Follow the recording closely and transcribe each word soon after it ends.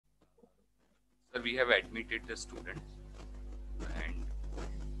Sir, we have admitted the students and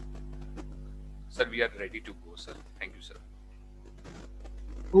sir, we are ready to go, sir. Thank you, sir.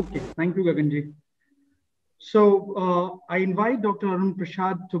 Okay, thank you, Gaganji. So I invite Dr. Arun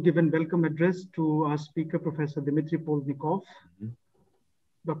Prasad to give a welcome address to our speaker, Professor Dmitry Poldnikov.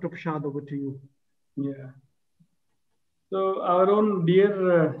 Dr. Prasad, over to you. Yeah. So our own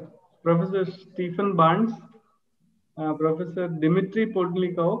dear Professor Stephen Barnes, Professor Dmitry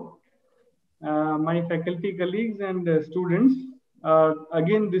Poldnikov, my faculty colleagues and students.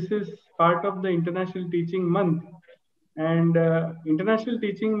 Again, this is part of the International Teaching Month. And International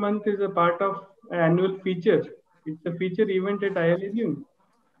Teaching Month is a part of an annual feature. It's a feature event at ILNU.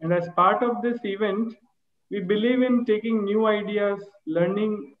 And as part of this event, we believe in taking new ideas,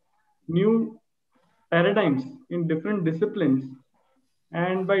 learning new paradigms in different disciplines.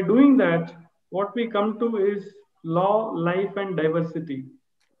 And by doing that, what we come to is law, life, and diversity.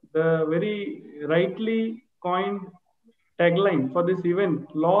 The very rightly coined tagline for this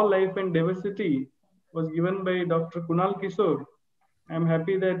event, Law, Life, and Diversity, was given by Dr. Kunal Kishore. I'm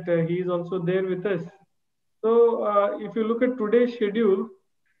happy that he is also there with us. So, if you look at today's schedule,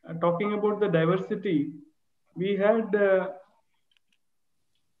 talking about the diversity, we had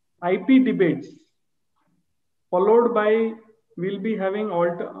IP debates, followed by we'll be having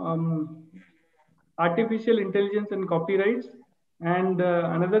artificial intelligence and copyrights, and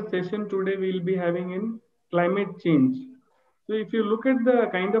another session today we'll be having in climate change. So if you look at the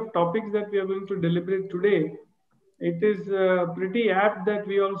kind of topics that we are going to deliberate today, it is pretty apt that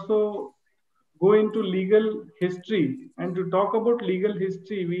we also go into legal history. And to talk about legal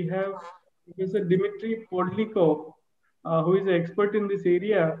history, we have Professor Dmitry Podlikov, who is an expert in this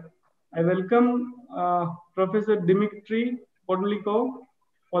area. I welcome Professor Dmitry Podlikov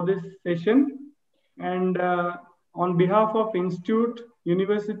for this session. And on behalf of Institute,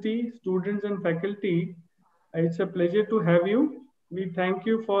 University, students and faculty, it's a pleasure to have you. We thank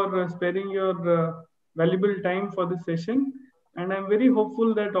you for sparing your valuable time for this session. And I'm very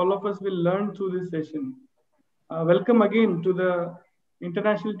hopeful that all of us will learn through this session. Welcome again to the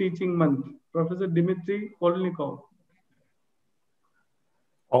International Teaching Month, Professor Dmitry Poldnikov.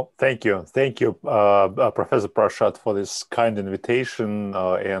 Oh, thank you. Thank you, Professor Prasad, for this kind invitation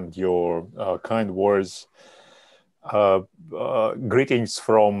and your kind words. Greetings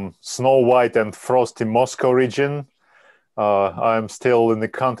from snow white and frosty Moscow region. I'm still in the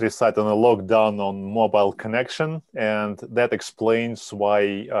countryside on a lockdown on mobile connection, and that explains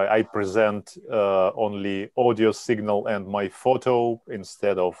why I present only audio signal and my photo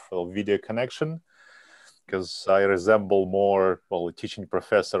instead of video connection, because I resemble more, well, a teaching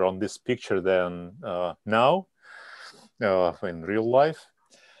professor on this picture than now in real life.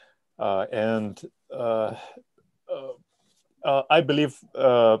 I believe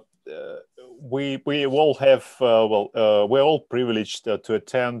we all have we're all privileged to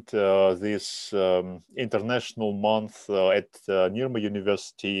attend this international month at Nirma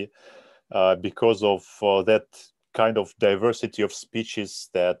University because of that kind of diversity of speeches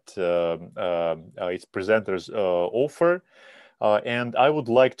that its presenters offer. And I would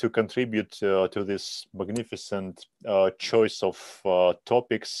like to contribute to this magnificent choice of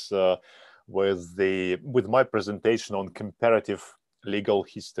topics with my presentation on comparative legal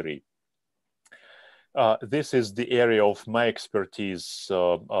history. This is the area of my expertise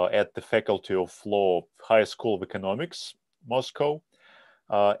at the Faculty of Law, High School of Economics, Moscow.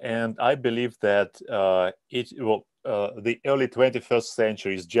 And I believe that the early 21st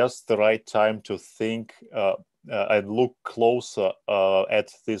century is just the right time to think and look closer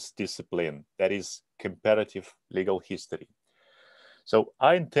at this discipline, that is comparative legal history. So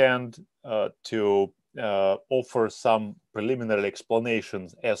I intend to offer some preliminary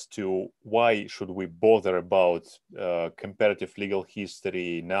explanations as to why should we bother about comparative legal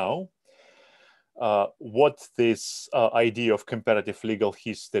history now, what this idea of comparative legal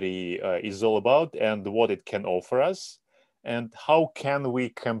history is all about and what it can offer us, and how can we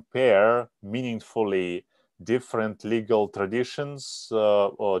compare meaningfully different legal traditions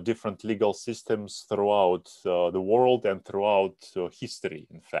or different legal systems throughout the world and throughout history,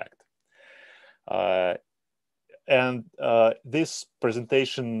 in fact. This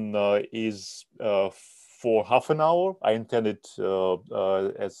presentation is for half an hour. I intended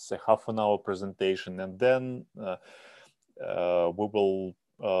as a half an hour presentation, and then we will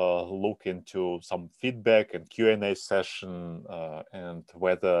look into some feedback and Q&A session and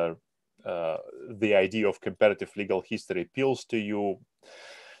whether the idea of comparative legal history appeals to you.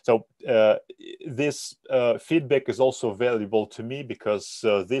 So this feedback is also valuable to me because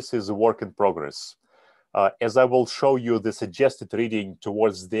this is a work in progress. As I will show you the suggested reading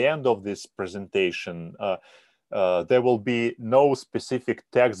towards the end of this presentation, there will be no specific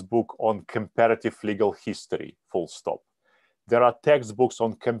textbook on comparative legal history, full stop. There are textbooks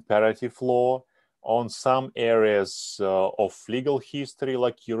on comparative law, on some areas of legal history,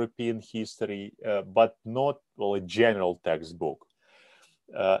 like European history, but not, well, a general textbook.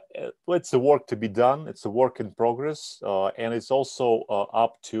 It's a work to be done. It's a work in progress, and it's also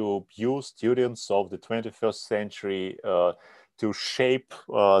up to you, students of the 21st century, to shape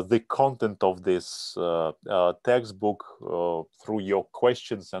the content of this textbook through your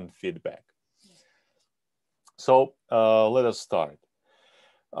questions and feedback. So let us start.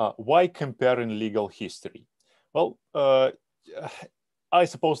 Why comparing legal history? Well, I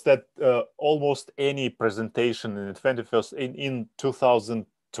suppose that almost any presentation in the 21st, in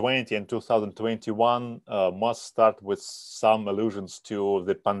 2020 and 2021 must start with some allusions to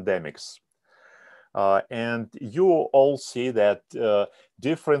the pandemics. And you all see that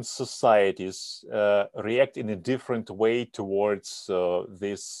different societies react in a different way towards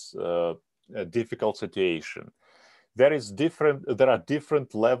this difficult situation. There are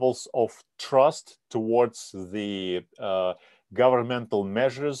different levels of trust towards the governmental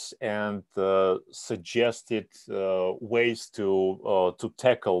measures and suggested ways to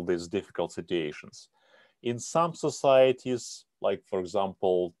tackle these difficult situations. In some societies, like for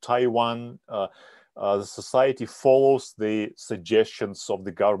example Taiwan, the society follows the suggestions of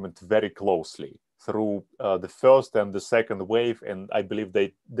the government very closely through the first and the second wave, and I believe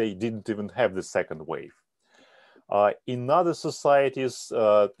they didn't even have the second wave. In other societies,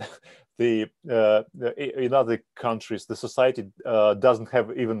 in other countries, the society doesn't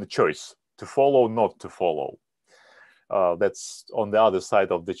have even the choice to follow or not to follow. That's on the other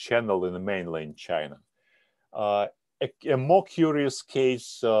side of the channel in the mainland China. A more curious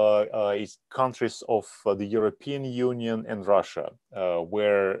case is countries of the European Union and Russia,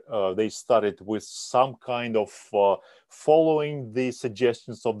 where they started with some kind of following the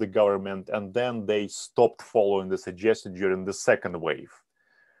suggestions of the government, and then they stopped following the suggestion during the second wave.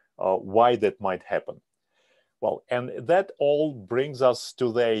 Why that might happen? Well, and that all brings us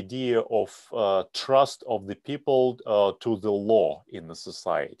to the idea of trust of the people to the law in the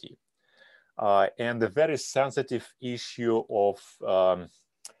society. And the very sensitive issue of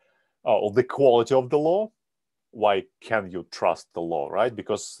the quality of the law. Why can you trust the law, right?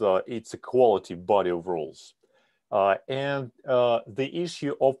 Because it's a quality body of rules. And the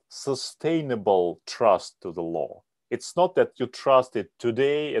issue of sustainable trust to the law. It's not that you trust it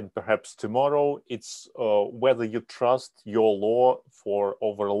today and perhaps tomorrow. It's whether you trust your law for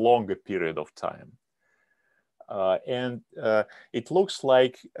over a longer period of time. And it looks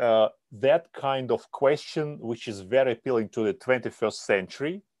like that kind of question, which is very appealing to the 21st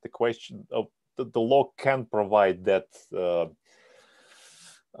century, the question of the law can provide that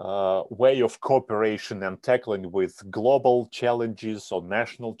way of cooperation and tackling with global challenges or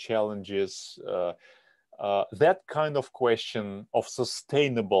national challenges. That kind of question of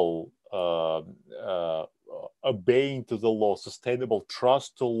sustainable obeying to the law, sustainable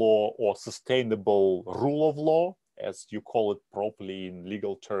trust to law, or sustainable rule of law, as you call it properly in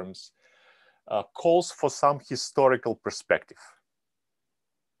legal terms, calls for some historical perspective.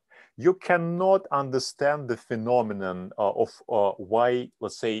 You cannot understand the phenomenon of why,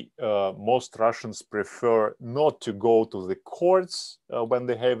 let's say, most Russians prefer not to go to the courts when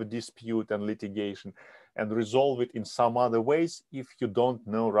they have a dispute and litigation and resolve it in some other ways if you don't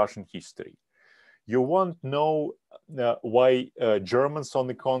know Russian history. You won't know why Germans, on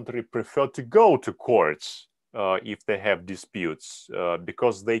the contrary, prefer to go to courts if they have disputes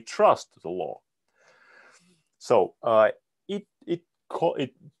because they trust the law. So it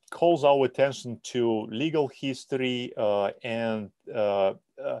calls our attention to legal history and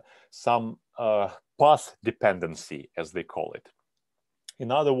some path dependency, as they call it.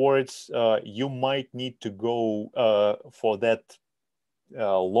 In other words, you might need to go for that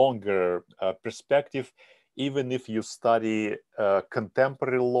longer perspective, even if you study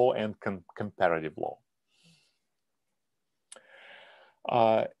contemporary law and comparative law.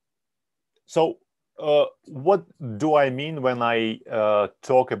 So what do I mean when I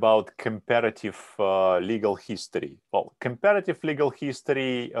talk about comparative legal history? Well, comparative legal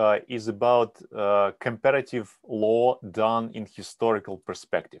history is about comparative law done in historical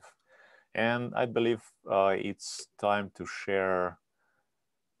perspective. And I believe it's time to share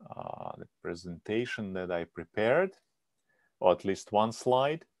the presentation that I prepared, or at least one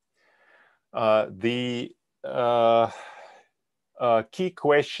slide. The key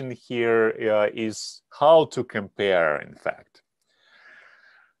question here is how to compare, in fact.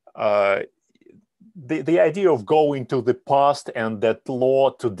 the idea of going to the past and that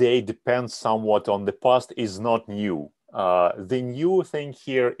law today depends somewhat on the past is not new. The new thing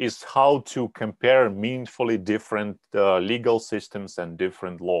here is how to compare meaningfully different legal systems and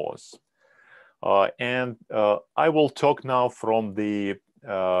different laws. I will talk now from the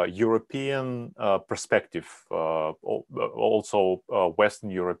European perspective, also Western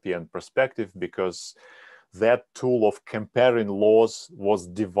European perspective, because that tool of comparing laws was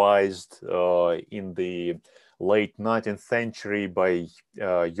devised in the late 19th century by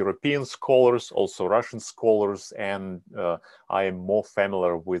European scholars, also Russian scholars, and I am more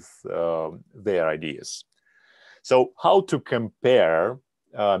familiar with their ideas. So how to compare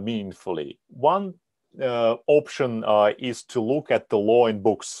meaningfully? One option is to look at the law in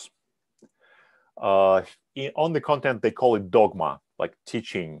books. On the content, they call it dogma, like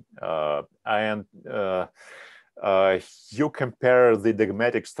teaching, and you compare the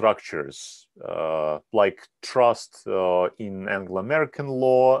dogmatic structures, like trust in Anglo-American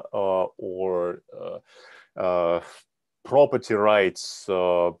law or property rights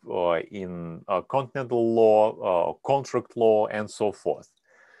in continental law, contract law, and so forth.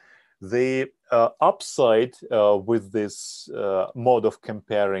 The upside with this mode of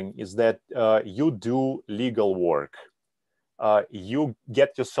comparing is that you do legal work. You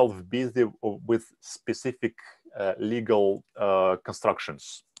get yourself busy with specific legal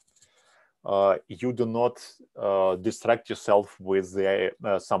constructions. You do not distract yourself with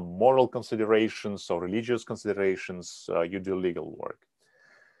some moral considerations or religious considerations. You do legal work.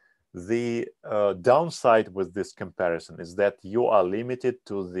 The downside with this comparison is that you are limited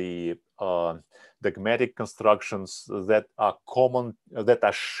to the dogmatic constructions that are common, that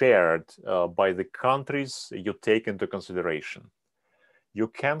are shared by the countries you take into consideration. You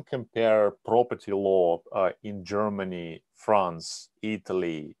can compare property law in Germany, France,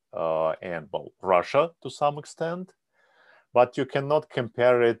 Italy, and well, Russia to some extent, but you cannot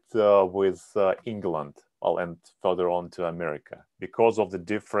compare it with England, well, and further on to America because of the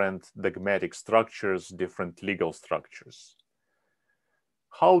different dogmatic structures, different legal structures.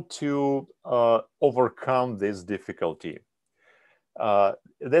 How to overcome this difficulty?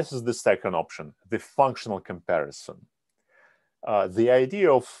 This is the second option, the functional comparison. The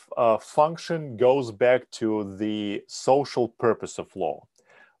idea of function goes back to the social purpose of law.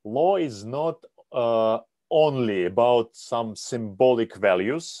 Law is not only about some symbolic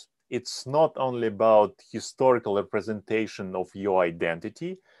values. It's not only about historical representation of your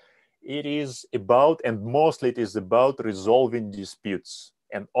identity. It is about, and mostly it is about, resolving disputes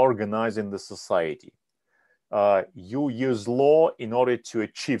and organizing the society. You use law in order to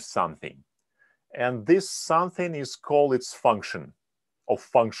achieve something. And this something is called its function, of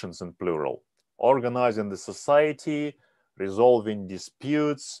functions in plural. Organizing the society, resolving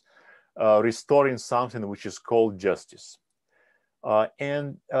disputes, restoring something which is called justice.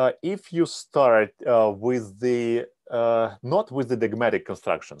 If you start with the, not with the dogmatic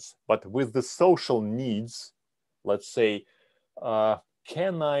constructions, but with the social needs, let's say,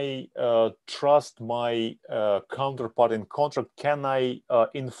 can I trust my counterpart in contract? Can I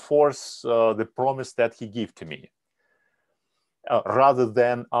enforce the promise that he gave to me? Rather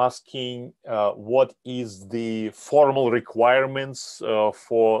than asking what is the formal requirements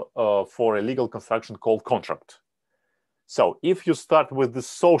for a legal construction called contract. So if you start with the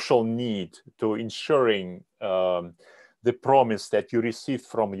social need to ensuring the promise that you received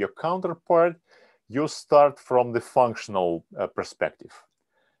from your counterpart, you start from the functional perspective.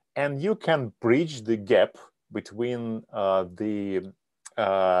 And you can bridge the gap between the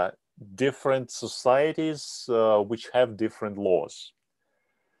different societies which have different laws.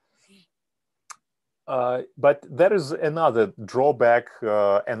 But there is another drawback,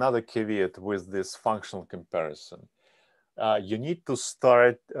 another caveat with this functional comparison. You need to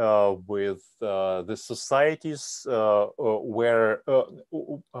start with the societies where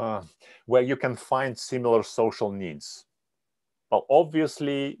you can find similar social needs. Well,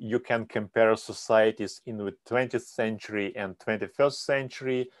 obviously, you can compare societies in the 20th century and 21st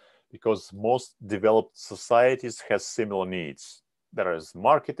century because most developed societies have similar needs. There is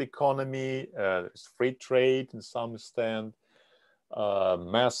market economy, there's free trade in some extent,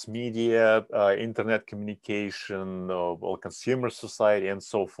 mass media, internet communication, well, consumer society, and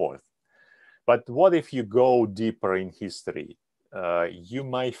so forth. But what if you go deeper in history? You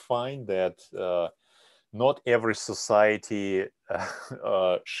might find that not every society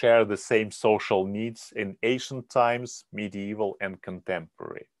share the same social needs in ancient times, medieval, and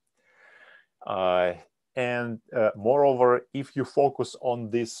contemporary. Moreover, if you focus on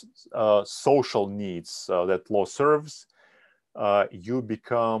these social needs that law serves, you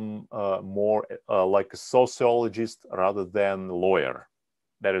become more like a sociologist rather than lawyer.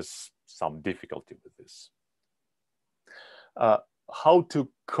 There is some difficulty with this. How to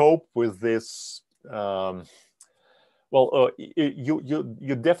cope with this? You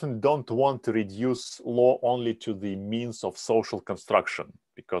definitely don't want to reduce law only to the means of social construction,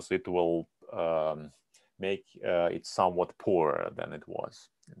 because it will make it somewhat poorer than it was,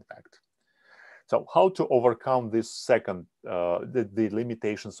 in fact. So how to overcome this second, the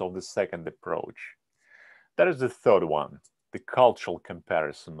limitations of the second approach? That is the third one, the cultural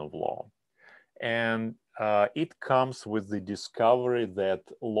comparison of law. And it comes with the discovery that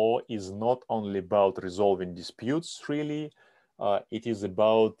law is not only about resolving disputes, really. It is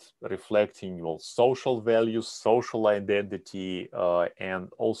about reflecting social values, social identity, and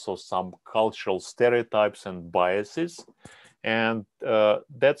also some cultural stereotypes and biases. And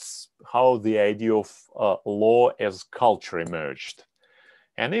that's how the idea of law as culture emerged.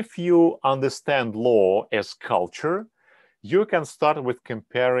 And if you understand law as culture, you can start with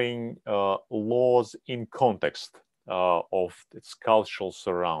comparing laws in context of its cultural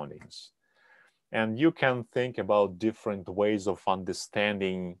surroundings. And you can think about different ways of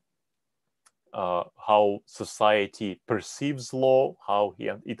understanding how society perceives law, how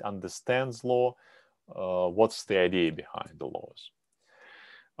it understands law, what's the idea behind the laws.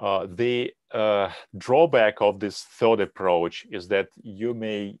 The drawback of this third approach is that you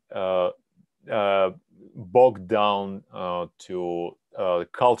may bog down to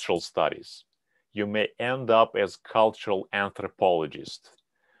cultural studies. You may end up as cultural anthropologist.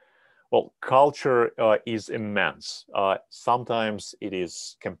 Well, culture is immense. Sometimes it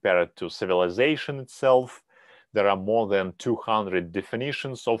is compared to civilization itself. There are more than 200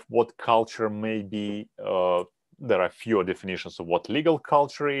 definitions of what culture may be. There are fewer definitions of what legal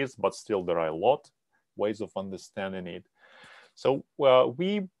culture is, but still there are a lot ways of understanding it. So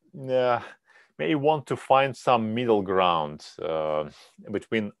we may want to find some middle ground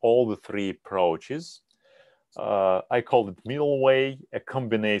between all the three approaches. I call it middle way, a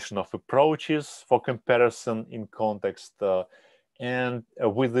combination of approaches for comparison in context and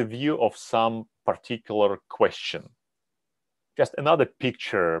with the view of some particular question. Just another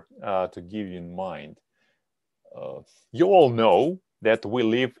picture to give you in mind. You all know that we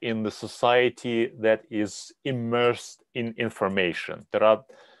live in the society that is immersed in information. There are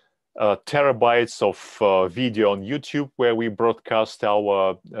terabytes of video on YouTube where we broadcast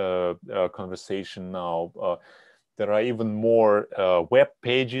our conversation now. There are even more web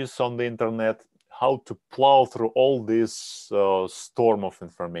pages on the internet. How to plow through all this storm of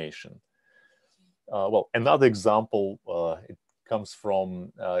information. Well, another example, it comes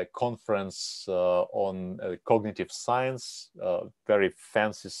from a conference on cognitive science, very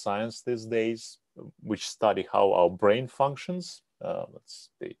fancy science these days, which study how our brain functions. That's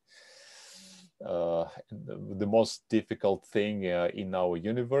the most difficult thing in our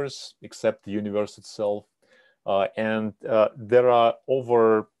universe, except the universe itself. And there are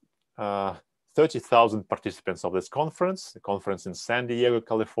over 30,000 participants of this conference, the conference in San Diego,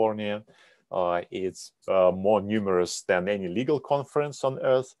 California. It's more numerous than any legal conference on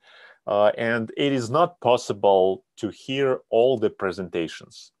earth. And it is not possible to hear all the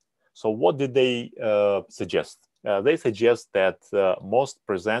presentations. So what did they suggest? They suggest that most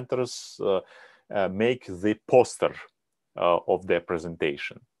presenters make the poster of their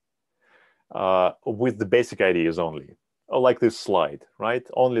presentation with the basic ideas only, like this slide, right?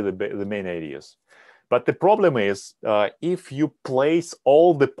 Only the main ideas. But the problem is, if you place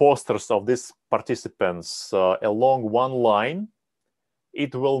all the posters of these participants along one line,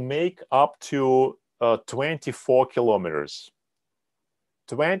 it will make up to 24 kilometers.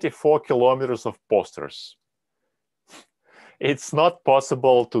 24 kilometers of posters. It's not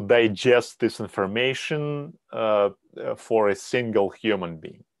possible to digest this information for a single human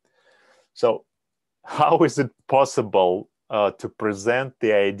being. So how is it possible to present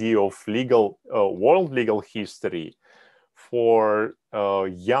the idea of world legal history for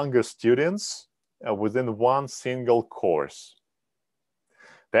younger students within one single course?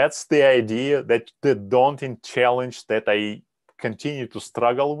 That's the idea, that the daunting challenge that I continue to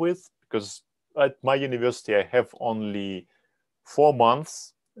struggle with, because at my university I have only 4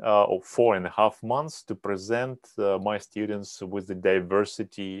 months or 4.5 months to present my students with the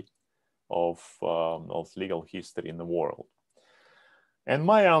diversity of legal history in the world. And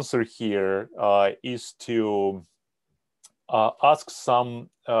my answer here is to ask some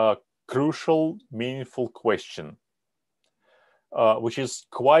crucial, meaningful question, which is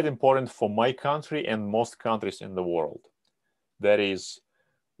quite important for my country and most countries in the world. That is,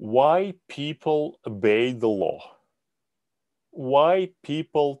 why people obey the law? why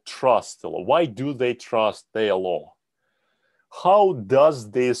people trust the law. Why do they trust their law? How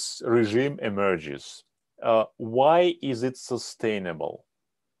does this regime emerges? Why is it sustainable?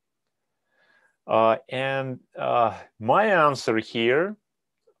 And my answer here,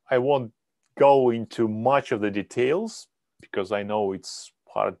 I won't go into much of the details because I know it's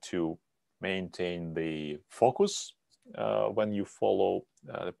hard to maintain the focus when you follow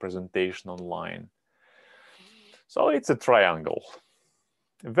the presentation online. So it's a triangle.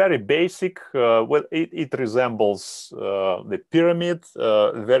 Very basic. Well, it resembles the pyramid,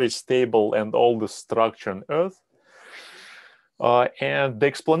 very stable and all the structure on Earth. And the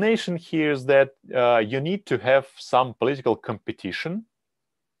explanation here is that you need to have some political competition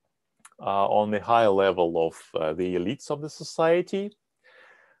on the high level of the elites of the society.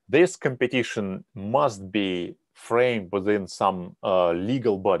 This competition must be framed within some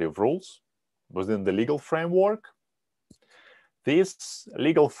legal body of rules, within the legal framework. This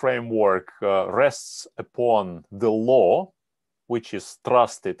legal framework rests upon the law, which is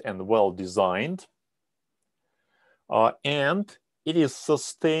trusted and well designed, and it is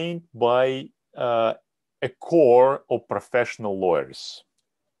sustained by a core of professional lawyers.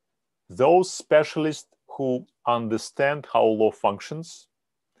 Those specialists who understand how law functions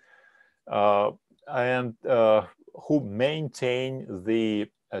and who maintain the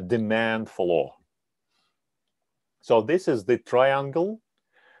demand for law. So this is the triangle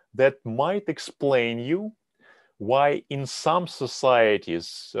that might explain you why in some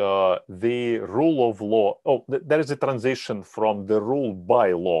societies the rule of law, there is a transition from the rule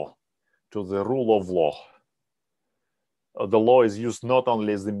by law to the rule of law. The law is used not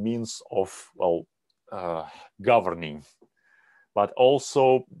only as the means of governing, but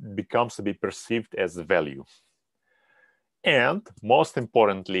also becomes to be perceived as value. And most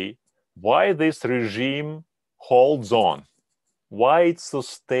importantly, why this regime holds on, why it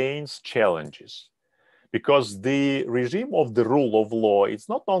sustains challenges. Because the regime of the rule of law is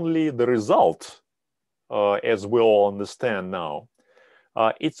not only the result, as we all understand now,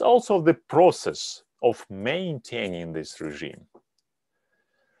 it's also the process of maintaining this regime.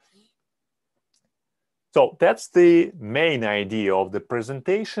 So that's the main idea of the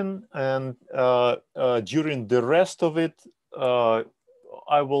presentation, and during the rest of it,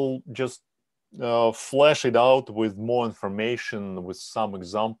 I will just flesh it out with more information, with some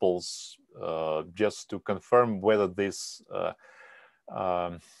examples, just to confirm whether this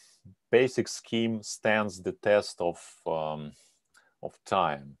basic scheme stands the test of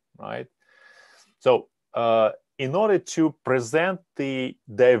time, right? So in order to present the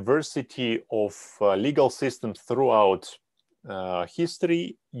diversity of legal systems throughout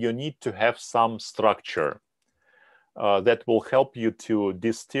history, you need to have some structure that will help you to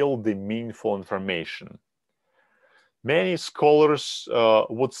distill the meaningful information. Many scholars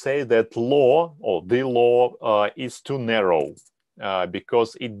would say that law, or the law, is too narrow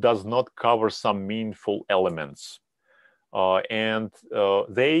because it does not cover some meaningful elements. And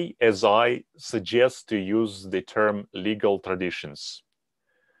they, as I, suggest to use the term legal traditions.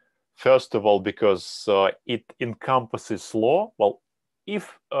 First of all, because it encompasses law. Well,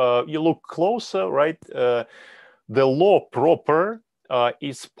 if you look closer, right, the law proper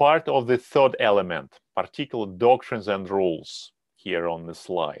is part of the third element, particular doctrines and rules here on the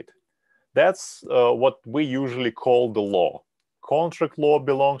slide. That's what we usually call the law. Contract law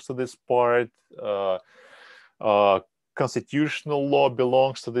belongs to this part. Constitutional law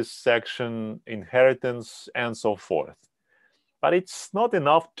belongs to this section, inheritance, and so forth. But it's not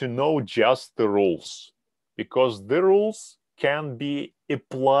enough to know just the rules, because the rules can be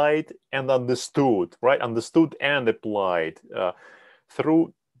applied and understood, right? Understood and applied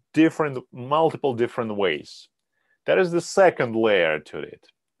through multiple different ways. There is the second layer to it.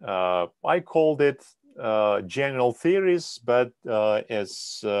 I called it general theories, but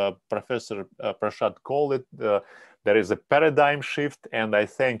as Professor Prashad called it, there is a paradigm shift, and I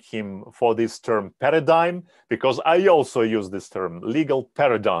thank him for this term paradigm, because I also use this term, legal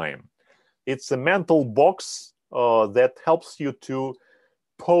paradigm. It's a mental box that helps you to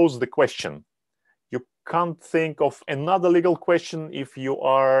pose the question. You can't think of another legal question if you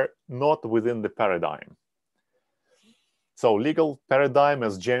are not within the paradigm. So legal paradigm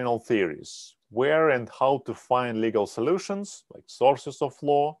as general theories, where and how to find legal solutions, like sources of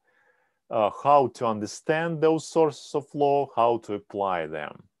law, how to understand those sources of law, how to apply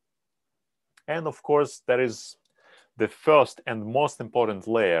them. And of course, there is the first and most important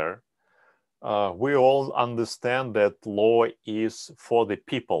layer. We all understand that law is for the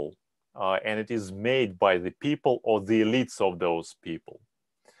people, and it is made by the people or the elites of those people.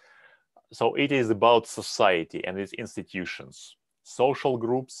 so it is about society and its institutions, social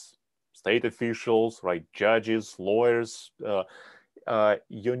groups, state officials, right, judges, lawyers.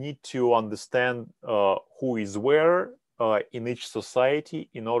 You need to understand who is where in each society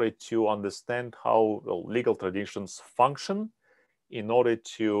in order to understand how legal traditions function, in order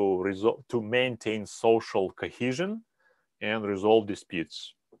to maintain social cohesion and resolve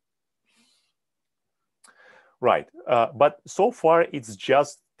disputes. Right, but so far it's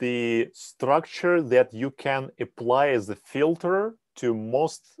just the structure that you can apply as a filter to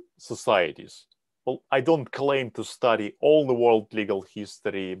most societies. Well, I don't claim to study all the world legal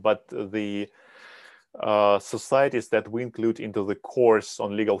history, but the societies that we include into the course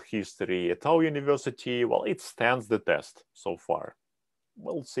on legal history at our university, well, it stands the test so far.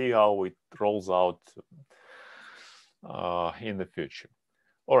 We'll see how it rolls out in the future.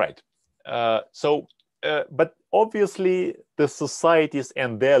 All right, but obviously the societies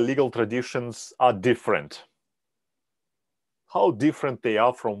and their legal traditions are different. How different they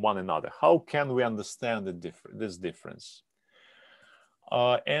are from one another. How can we understand this difference?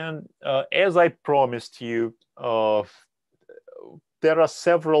 As I promised you, there are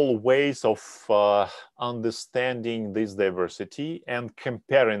several ways of understanding this diversity and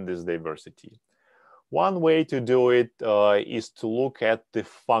comparing this diversity. One way to do it is to look at the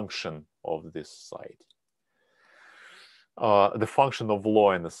function of this society, the function of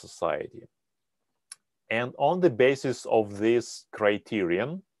law in the society. And on the basis of this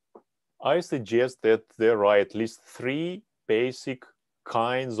criterion, I suggest that there are at least 3 basic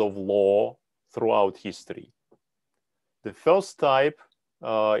kinds of law throughout history. The first type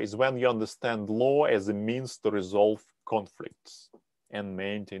is when you understand law as a means to resolve conflicts and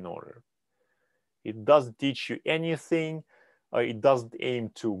maintain order. It doesn't teach you anything. It doesn't aim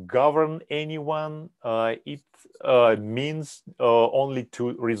to govern anyone. It means only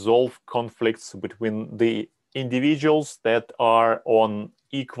to resolve conflicts between the individuals that are on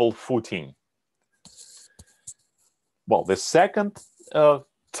equal footing. Well, the second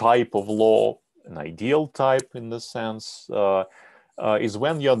type of law, an ideal type in the sense, is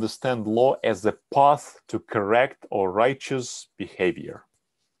when you understand law as a path to correct or righteous behavior.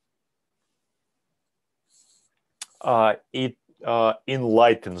 It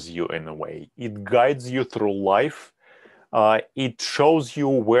enlightens you in a way. It guides you through life. It shows you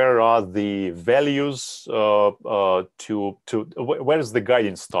where are the values where is the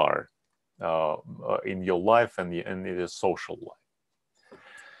guiding star in your life and in the social life.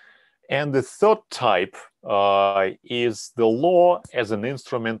 And the third type is the law as an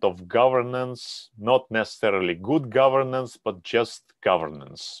instrument of governance, not necessarily good governance, but just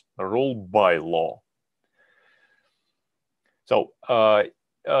governance, ruled by law. So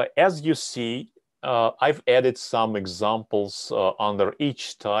as you see, I've added some examples under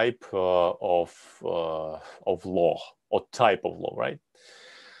each type of law or type of law, right?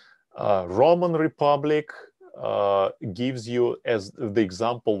 Roman Republic gives you as the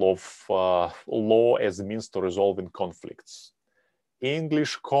example of law as a means to resolving conflicts.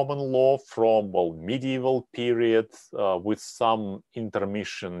 English common law from medieval period with some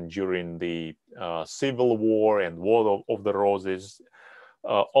intermission during the Civil War and War of the Roses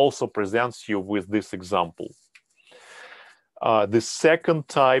also presents you with this example. The second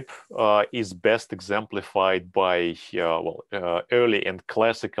type is best exemplified by early and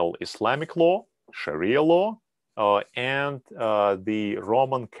classical Islamic law, Sharia law, and the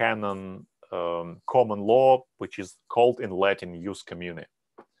Roman canon common law, which is called in Latin jus commune.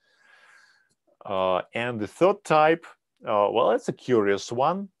 And the third type, well, it's a curious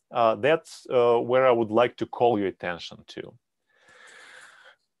one. That's where I would like to call your attention to.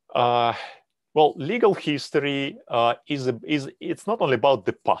 Well, legal history it's not only about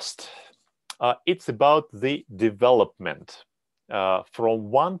the past. It's about the development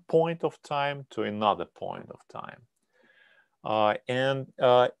from one point of time to another point of time.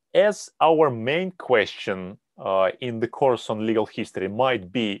 As our main question in the course on legal history might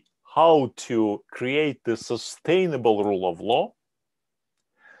be how to create the sustainable rule of law,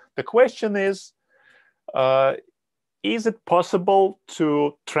 the question is it possible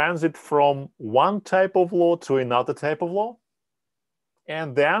to transit from one type of law to another type of law?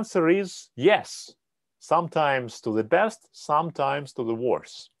 And the answer is yes, sometimes to the best, sometimes to the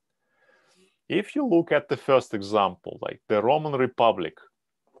worst. If you look at the first example, like the Roman Republic,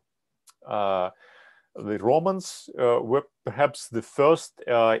 the Romans were perhaps the first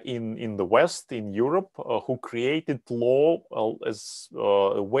in the West, in Europe, who created law as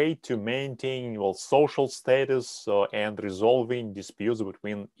a way to maintain social status and resolving disputes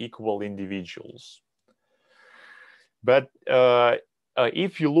between equal individuals. But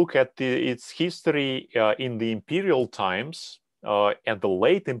if you look at its history in the imperial times, and the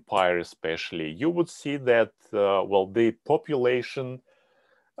late empire especially, you would see that, well, the population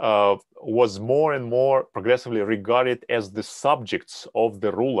was more and more progressively regarded as the subjects of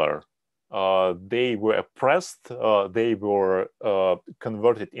the ruler. They were oppressed, they were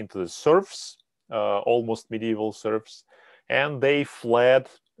converted into the serfs, almost medieval serfs, and they fled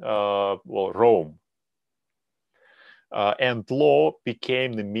well, Rome. And law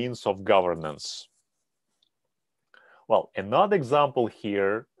became the means of governance. Well, another example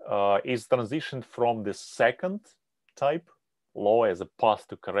here is transition from the second type, law as a path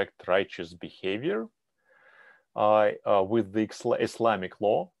to correct righteous behavior, with the Islamic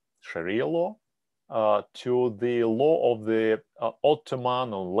law, Sharia law, to the law of the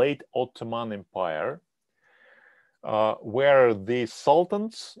Ottoman or late Ottoman Empire, where the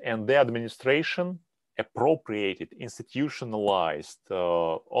sultans and the administration appropriated, institutionalized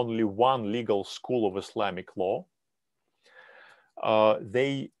only one legal school of Islamic law.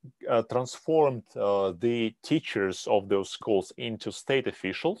 They transformed the teachers of those schools into state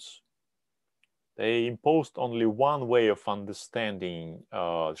officials. They imposed only one way of understanding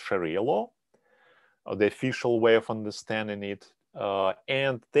Sharia law, the official way of understanding it,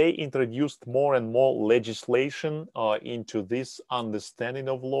 and they introduced more and more legislation into this understanding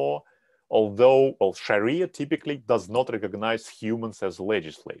of law, although, well, Sharia typically does not recognize humans as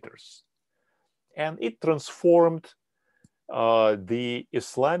legislators. And it transformed the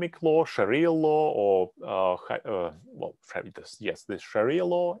Islamic law, Sharia law, or well, yes, the Sharia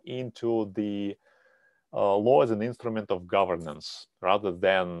law into the law as an instrument of governance rather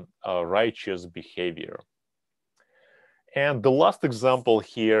than righteous behavior. And the last example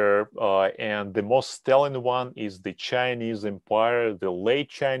here, and the most telling one, is the Chinese Empire, the late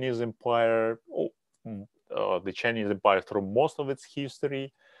Chinese Empire, the Chinese Empire through most of its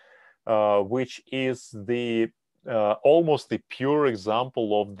history, which is the almost the pure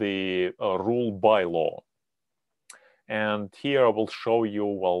example of the rule by law. And here I will show you,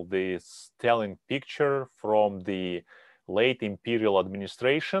 well, this telling picture from the late imperial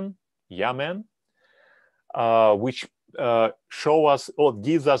administration, Yemen, which show us or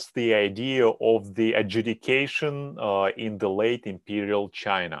gives us the idea of the adjudication in the late imperial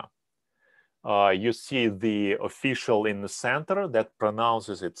China. You see the official in the center that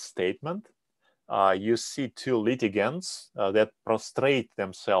pronounces its statement. You see two litigants that prostrate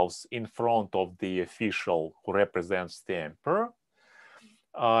themselves in front of the official who represents the emperor.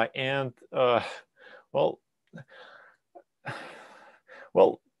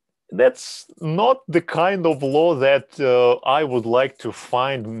 Well, that's not the kind of law that I would like to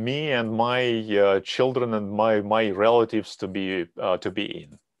find me and my children and my relatives to be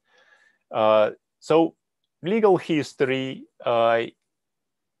in. So legal history, to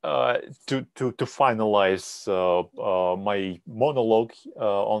finalize my monologue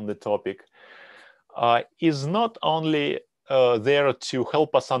on the topic, is not only there to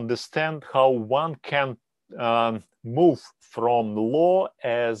help us understand how one can move from law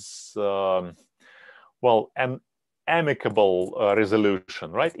as well, an amicable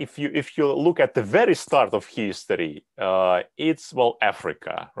resolution, right? If you look at the very start of history, it's, well,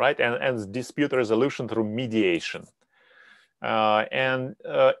 Africa, right? And dispute resolution through mediation. And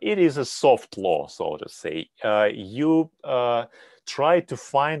it is a soft law, so to say. You try to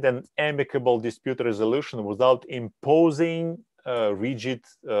find an amicable dispute resolution without imposing a rigid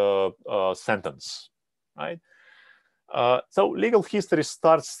sentence, right? So legal history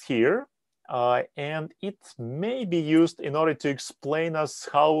starts here, and it may be used in order to explain us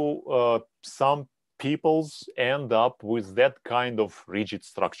how some peoples end up with that kind of rigid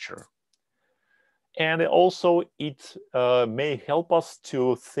structure. And also it may help us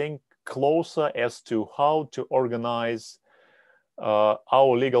to think closer as to how to organize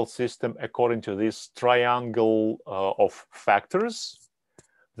our legal system according to this triangle of factors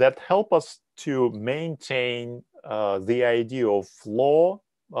that help us to maintain the idea of law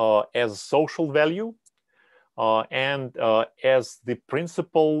as social value and as the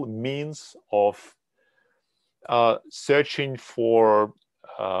principal means of searching for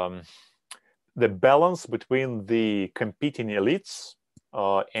the balance between the competing elites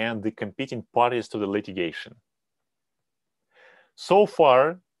and the competing parties to the litigation. So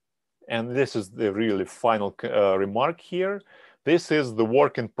far, and this is the really final remark here, this is the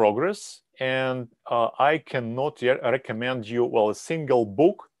work in progress, and I cannot yet recommend you, well, a single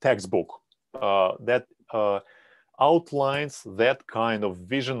book, textbook, that outlines that kind of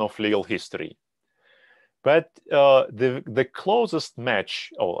vision of legal history. But the closest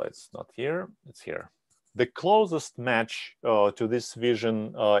match, oh, it's not here, it's here. The closest match to this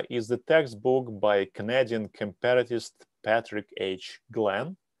vision is the textbook by Canadian comparativist Patrick H.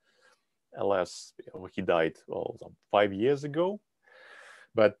 Glenn. Alas, he died 5 years ago,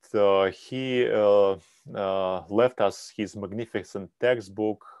 but he left us his magnificent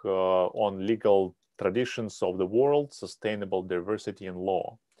textbook on legal traditions of the world, sustainable diversity and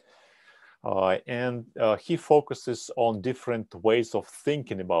law. And he focuses on different ways of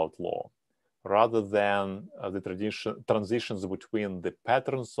thinking about law, rather than the transitions between the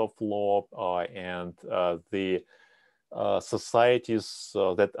patterns of law and the societies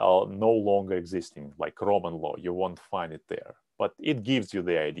that are no longer existing, like Roman law. You won't find it there, but it gives you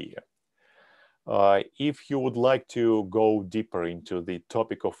the idea. If you would like to go deeper into the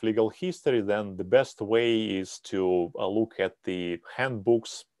topic of legal history, then the best way is to look at the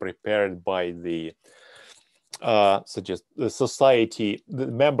handbooks prepared by the the society, the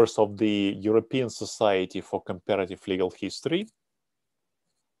members of the European Society for Comparative Legal History,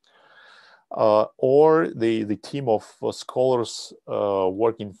 or the team of scholars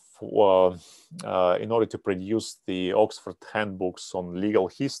working for, in order to produce the Oxford handbooks on legal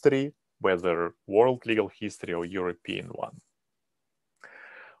history, whether world legal history or European one.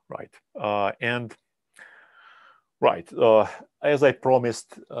 Right. As I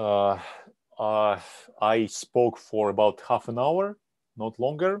promised, I spoke for about half an hour, not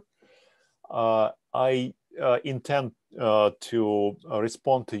longer. I intend to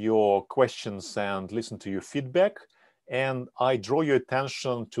respond to your questions and listen to your feedback. And I draw your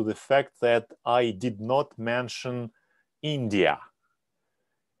attention to the fact that I did not mention India.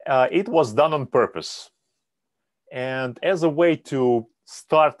 It was done on purpose. And as a way to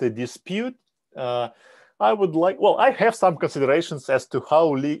start the dispute, I would like, well, I have some considerations as to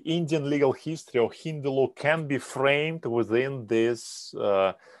how Indian legal history or Hindu law can be framed within this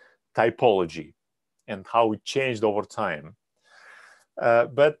typology and how it changed over time.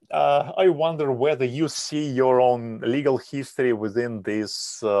 But I wonder whether you see your own legal history within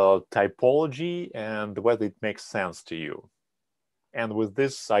this typology and whether it makes sense to you. And with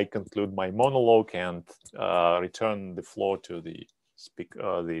this, I conclude my monologue and return the floor to the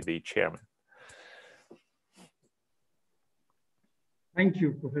the chairman. Thank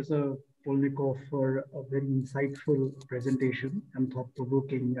you, Professor Poldnikov, for a very insightful presentation and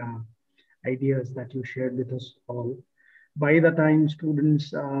thought-provoking ideas that you shared with us all. By the time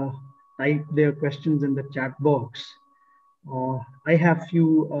students type their questions in the chat box, I have few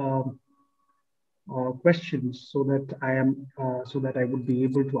questions so that I would be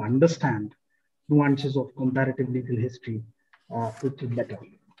able to understand nuances of comparative legal history a little better.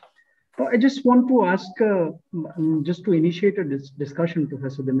 I just want to ask, just to initiate a discussion,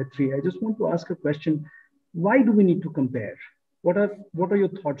 Professor Dmitry, I just want to ask a question. Why do we need to compare? What are your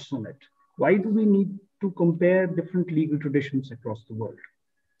thoughts on it? Why do we need to compare different legal traditions across the world?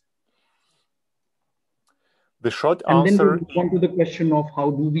 The short and answer. And then we move on to the question of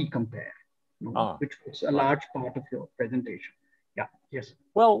how do we compare, which was a large part of your presentation. Yeah, yes.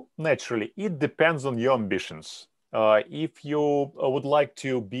 Well, naturally, it depends on your ambitions. If you would like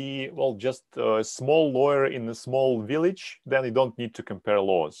to be, well, just a small lawyer in a small village, then you don't need to compare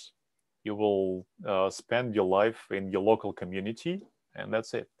laws. You will spend your life in your local community, and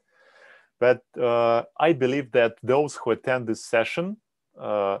that's it. But I believe that those who attend this session,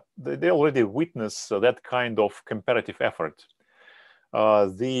 they already witness that kind of comparative effort.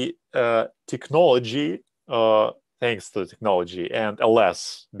 The technology, thanks to the technology, and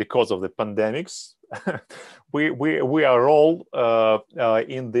alas, because of the pandemics, we are all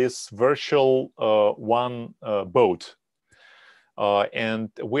in this virtual one boat.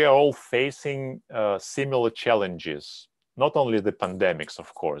 And we are all facing similar challenges. Not only the pandemics,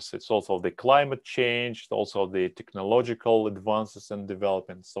 of course, it's also the climate change, also the technological advances and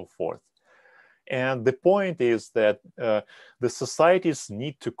development and so forth. And the point is that the societies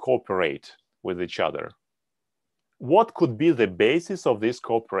need to cooperate with each other. What could be the basis of this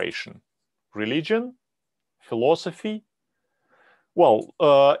cooperation? Religion? Philosophy? Well,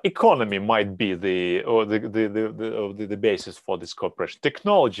 economy might be the basis for this cooperation.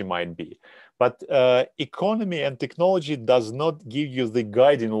 Technology might be, but economy and technology does not give you the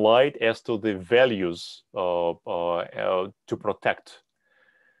guiding light as to the values to protect.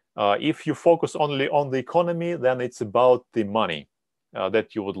 If you focus only on the economy, then it's about the money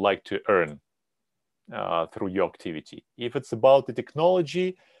that you would like to earn through your activity. If it's about the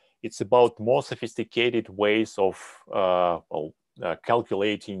technology, it's about more sophisticated ways of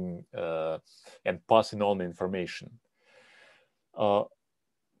calculating and passing on information.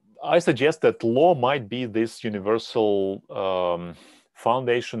 I suggest that law might be this universal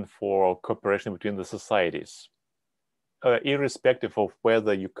foundation for cooperation between the societies, irrespective of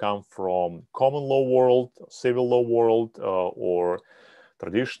whether you come from common law world, civil law world, or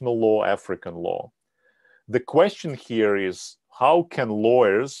traditional law, African law. The question here is, how can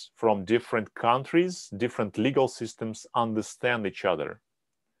lawyers from different countries, different legal systems understand each other?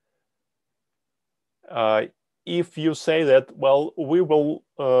 If you say that, well, we will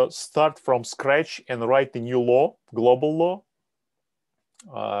start from scratch and write a new law, global law,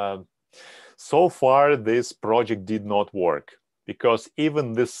 so far this project did not work, because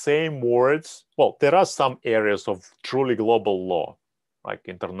even the same words, well, there are some areas of truly global law, like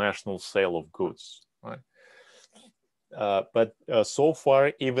international sale of goods, right? But so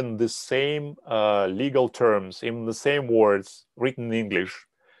far, even the same legal terms, even the same words written in English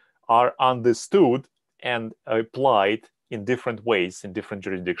are understood and applied in different ways in different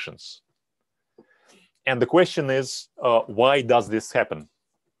jurisdictions. And the question is, why does this happen?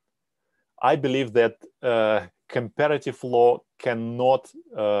 I believe that comparative law cannot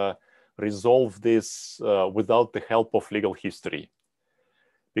resolve this without the help of legal history,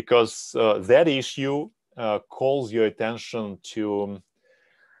 because that issue calls your attention to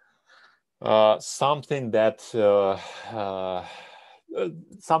something that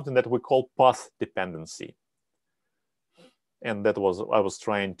we call path dependency, and that was I was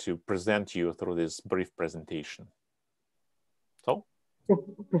trying to present you through this brief presentation. So,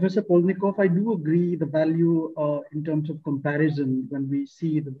 Professor Poldnikov, I do agree the value in terms of comparison when we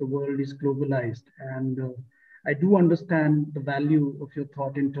see that the world is globalized, and I do understand the value of your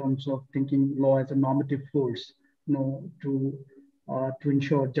thought in terms of thinking law as a normative force, to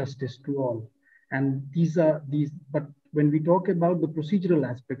ensure justice to all. And but when we talk about the procedural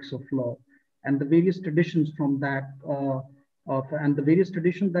aspects of law and the various traditions from that, and the various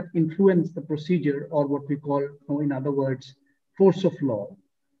traditions that influence the procedure, or what we call, in other words, force of law,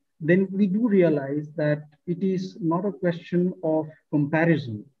 then we do realize that it is not a question of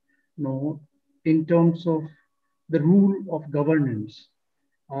comparison, in terms of the rule of governance,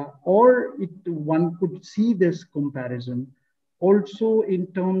 or one could see this comparison also in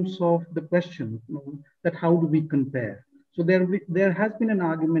terms of the question, that how do we compare? So there has been an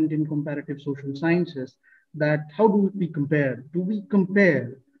argument in comparative social sciences that how do we compare? Do we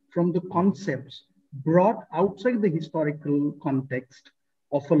compare from the concepts brought outside the historical context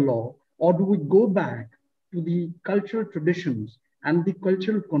of a law, or do we go back to the cultural traditions and the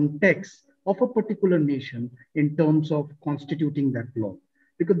cultural context of a particular nation in terms of constituting that law?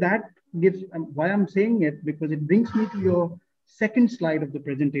 Because that gives, why I'm saying it, because it brings me to your second slide of the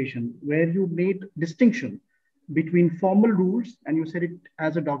presentation, where you made distinction between formal rules, and you said it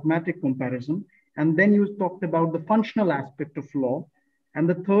as a dogmatic comparison, and then you talked about the functional aspect of law, and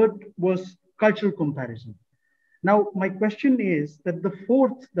the third was cultural comparison. Now, my question is that the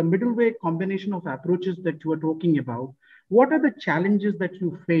fourth, the middle way combination of approaches that you are talking about, what are the challenges that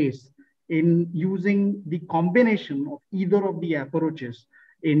you face in using the combination of either of the approaches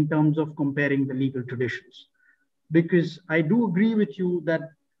in terms of comparing the legal traditions? Because I do agree with you that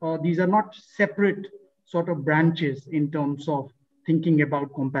these are not separate sort of branches in terms of thinking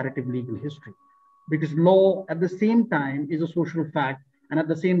about comparative legal history, because law at the same time is a social fact, and at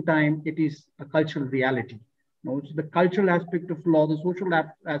the same time, it is a cultural reality. So the cultural aspect of law, the social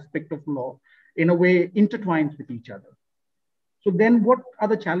aspect of law, in a way intertwines with each other. So then what are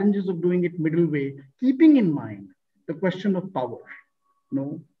the challenges of doing it middle way, keeping in mind the question of power,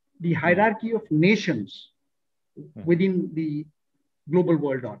 the hierarchy of nations within the global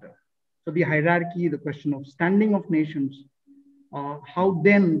world order? So the hierarchy, the question of standing of nations, how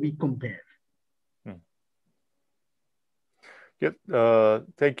then we compare?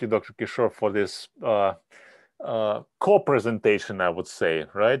 Thank you, Dr. Kishore, for this co-presentation, I would say,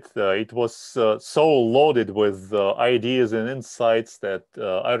 right? It was so loaded with ideas and insights that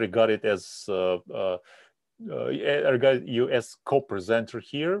I regard it as I regard you as co-presenter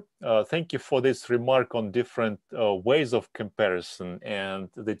here. Thank you for this remark on different ways of comparison and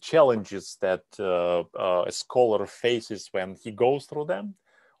the challenges that a scholar faces when he goes through them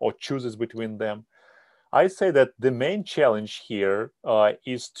or chooses between them. I say that the main challenge here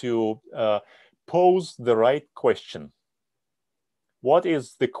is to pose the right question. What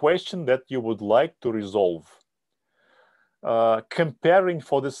is the question that you would like to resolve? Comparing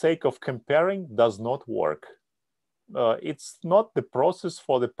for the sake of comparing does not work. It's not the process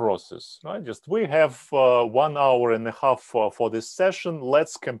for the process, right? Just we have 1 hour and a half for this session,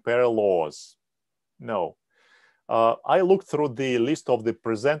 let's compare laws. No. I looked through the list of the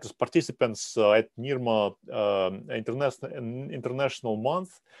presenters, participants at NIRMA International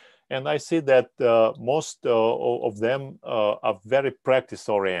Month, And I see that most of them are very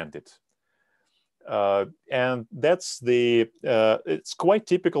practice-oriented. And that's it's quite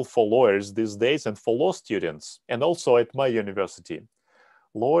typical for lawyers these days and for law students, and also at my university.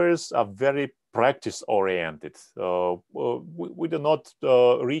 Lawyers are very practice-oriented. We do not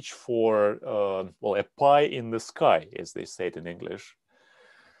reach for, well, a pie in the sky, as they say it in English.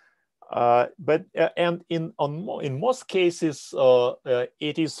 And in most cases,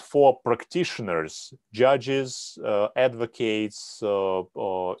 it is for practitioners, judges, advocates,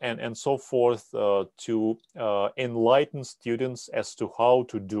 and so forth, to enlighten students as to how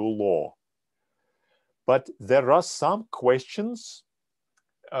to do law. But there are some questions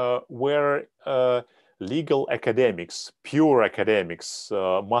where legal academics, pure academics,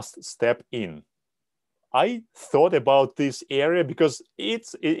 must step in. I thought about this area because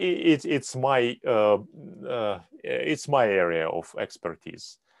it's my area of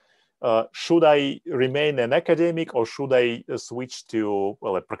expertise. Should I remain an academic, or should I switch to,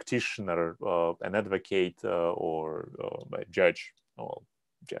 well, a practitioner, an advocate, or a judge? Oh,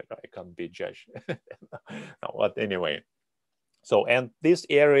 judge, I can't be a judge. No, but anyway. So, and this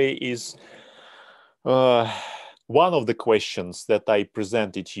area is one of the questions that I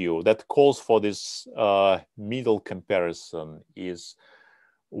presented to you that calls for this middle comparison is,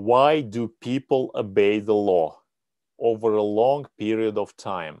 why do people obey the law over a long period of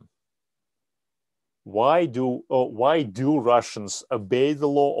time? Why do Russians obey the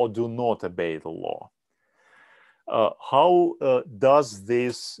law or do not obey the law? How does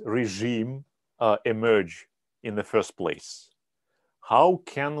this regime emerge in the first place? How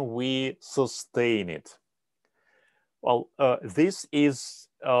can we sustain it? Well, this is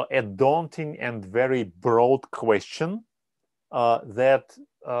a daunting and very broad question that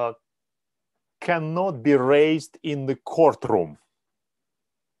cannot be raised in the courtroom.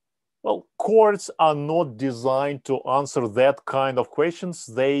 Well, courts are not designed to answer that kind of questions.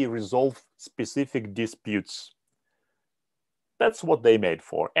 They resolve specific disputes. That's what they made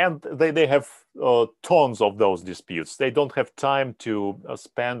for. And they have tons of those disputes. They don't have time to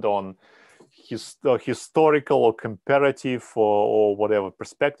spend on historical or comparative or whatever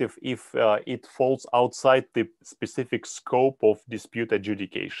perspective if it falls outside the specific scope of dispute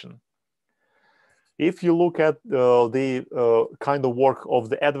adjudication. If you look at the kind of work of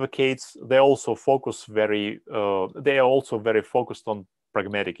the advocates, they also focus they are also very focused on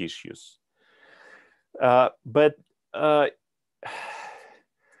pragmatic issues. Well,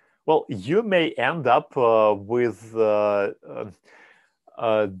 you may end up with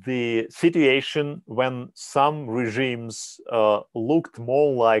the situation when some regimes looked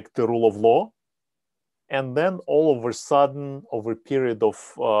more like the rule of law, and then all of a sudden, over a period of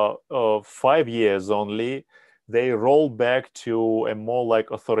 5 years only, they roll back to a more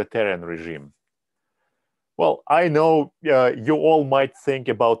like authoritarian regime. Well, I know you all might think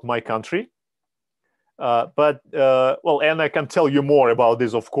about my country, well, and I can tell you more about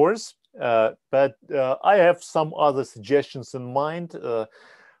this, of course. But I have some other suggestions in mind.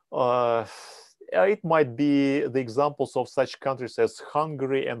 It might be the examples of such countries as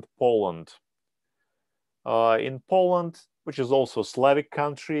Hungary and Poland. In Poland, which is also a Slavic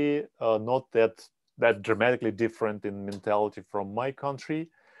country, not that dramatically different in mentality from my country,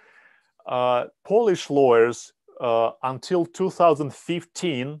 Polish lawyers until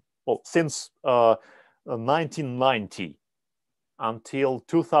 2015, well, since 1990 until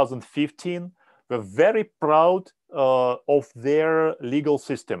 2015, were very proud of their legal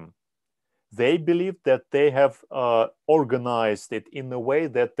system. They believed that they have organized it in a way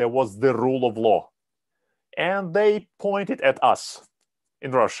that there was the rule of law. And they pointed at us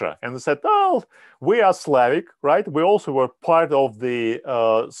in Russia and said, oh, we are Slavic, right? We also were part of the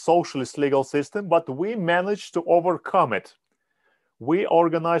socialist legal system, but we managed to overcome it. We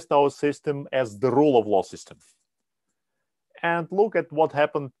organized our system as the rule of law system. And look at what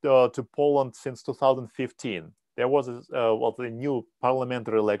happened to Poland since 2015. There was a new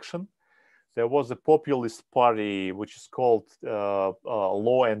parliamentary election. There was a populist party, which is called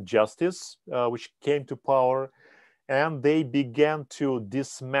Law and Justice, which came to power. And they began to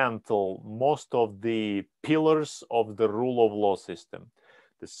dismantle most of the pillars of the rule of law system.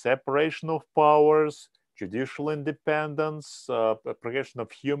 The separation of powers, judicial independence, protection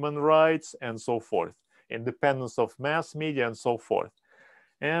of human rights, and so forth. Independence of mass media, and so forth.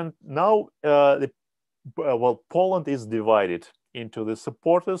 And now, Poland is divided into the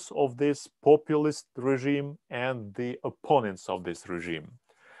supporters of this populist regime and the opponents of this regime.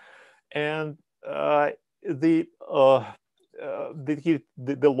 And the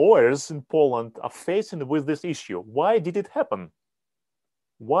lawyers in Poland are facing with this issue. Why did it happen?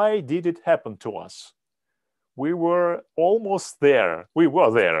 Why did it happen to us? We were almost there. We were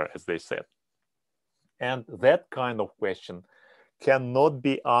there, as they said. And that kind of question cannot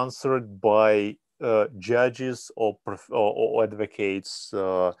be answered by judges or advocates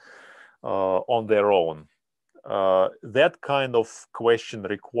on their own. That kind of question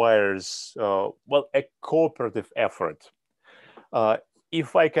requires, well, a cooperative effort.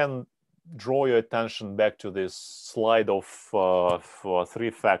 If I can draw your attention back to this slide of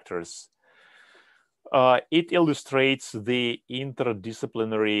three factors, it illustrates the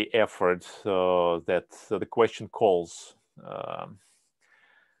interdisciplinary effort that the question calls.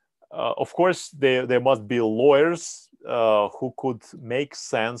 Of course, there must be lawyers who could make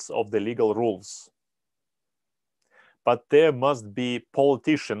sense of the legal rules. But there must be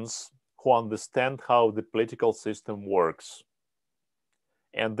politicians who understand how the political system works.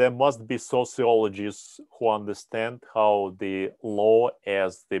 And there must be sociologists who understand how the law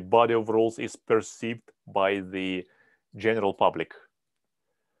as the body of rules is perceived by the general public.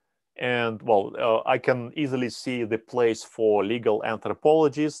 And well, I can easily see the place for legal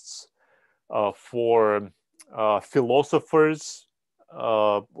anthropologists, for philosophers,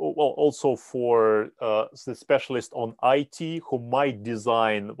 well, also for the specialist on IT who might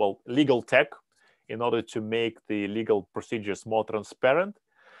design, well, legal tech in order to make the legal procedures more transparent.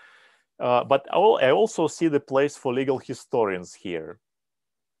 But I also see the place for legal historians here,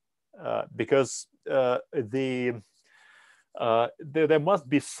 because there must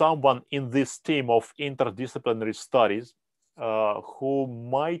be someone in this team of interdisciplinary studies who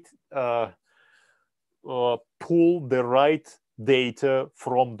might pull the right data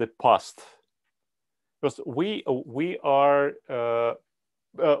from the past, because we are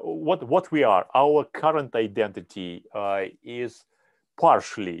what we are. Our current identity is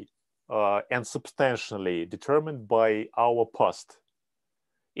partially and substantially determined by our past.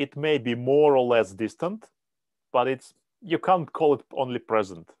 It may be more or less distant, but you can't call it only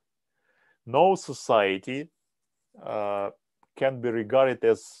present. No society can be regarded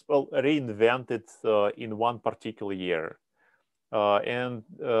as, well, reinvented in one particular year. And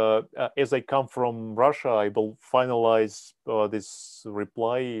as I come from Russia, I will finalize this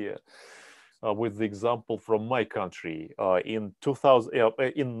reply with the example from my country. In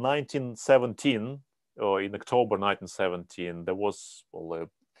 1917, in October 1917, there was, well,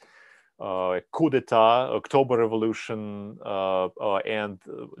 a coup d'etat, October Revolution, and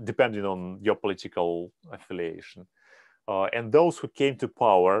depending on your political affiliation. And those who came to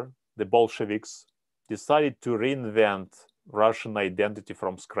power, the Bolsheviks, decided to reinvent Russian identity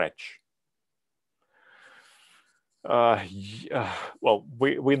from scratch. Well,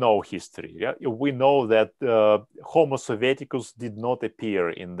 we know history. Yeah? We know that Homo Sovieticus did not appear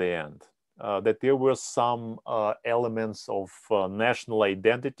in the end, that there were some elements of national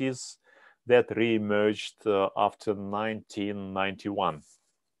identities that re-emerged after 1991.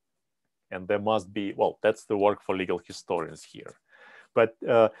 And there must be, well, that's the work for legal historians here. But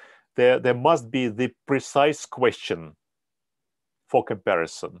there must be the precise question for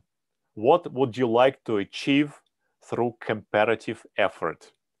comparison. What would you like to achieve through comparative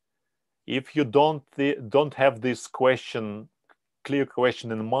effort? If you don't have this clear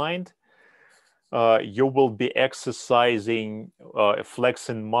question in mind, you will be exercising,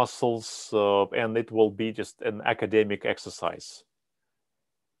 flexing muscles, and it will be just an academic exercise.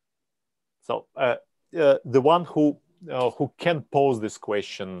 So the one who can pose this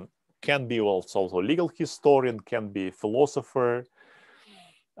question can be also a legal historian, can be a philosopher,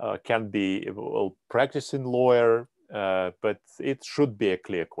 can be a practicing lawyer, but it should be a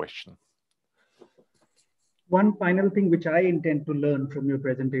clear question. One final thing which I intend to learn from your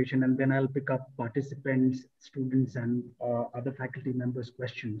presentation, and then I'll pick up participants, students, and other faculty members'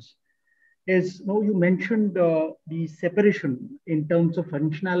 questions, is, you mentioned the separation in terms of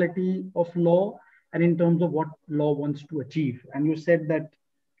functionality of law and in terms of what law wants to achieve. And you said that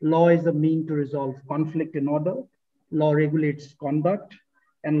law is a mean to resolve conflict in order, law regulates conduct,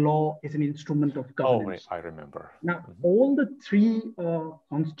 and law is an instrument of governance. Oh, I remember. Now, all the three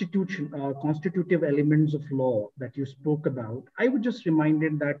constitutive elements of law that you spoke about, I was just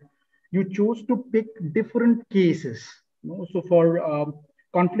reminded that you chose to pick different cases. So for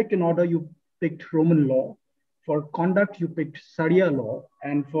conflict in order, you picked Roman law. For conduct, you picked Sharia law.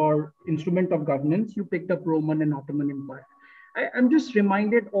 And for instrument of governance, you picked up Roman and Ottoman Empire. I'm just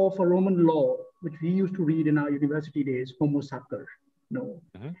reminded of a Roman law, which we used to read in our university days, Homo Sacer.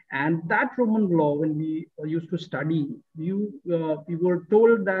 And that Roman law, when we used to study, we were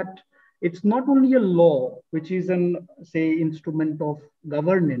told that it's not only a law, which is an, say, instrument of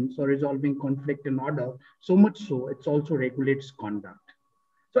governance or resolving conflict in order, so much so, it also regulates conduct.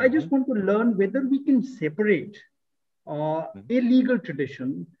 So I just want to learn whether we can separate a legal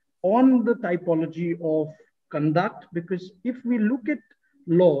tradition on the typology of conduct, because if we look at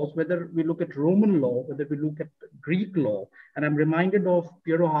laws, whether we look at Roman law, whether we look at Greek law, and I'm reminded of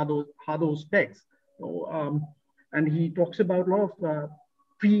Piero Hado's text, and he talks about a lot of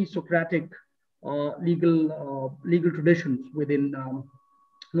pre-Socratic legal traditions within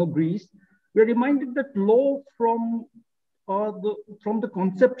Greece. We're reminded that law from the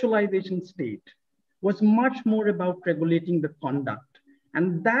conceptualization state was much more about regulating the conduct.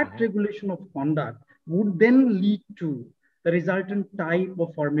 And that regulation of conduct would then lead to the resultant type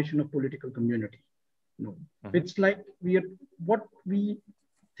of formation of political community. It's like what we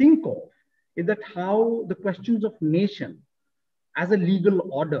think of is that how the questions of nation as a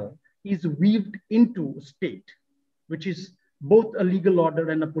legal order is weaved into state, which is both a legal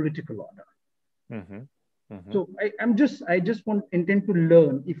order and a political order. So I just intend to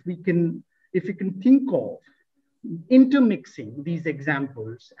learn if we can think of intermixing these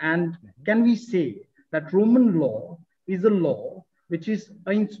examples, and can we say that Roman law is a law which is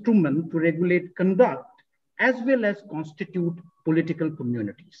an instrument to regulate conduct as well as constitute political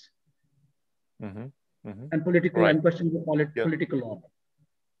communities and political and questions of political order.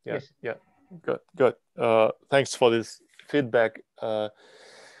 Yes. Good. Thanks for this feedback.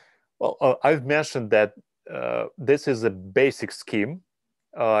 I've mentioned that this is a basic scheme,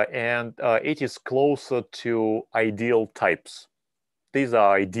 and it is closer to ideal types. These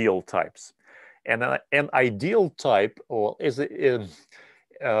are ideal types, and an ideal type is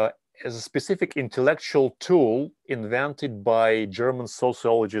a specific intellectual tool invented by German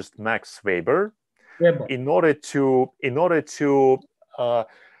sociologist Max Weber in order to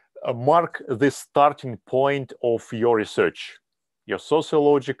mark the starting point of your research, your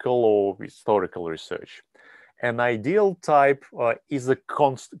sociological or historical research. An ideal type is a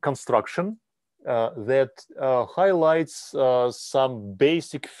construction that highlights some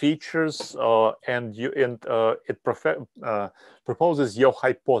basic features and it proposes your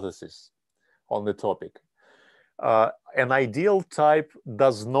hypothesis on the topic. An ideal type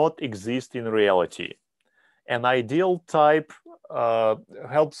does not exist in reality. An ideal type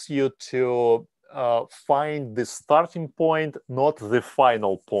helps you to find the starting point, not the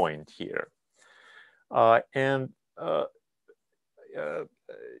final point here.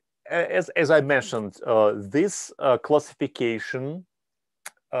 As I mentioned, this classification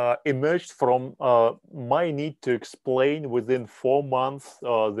emerged from my need to explain within 4 months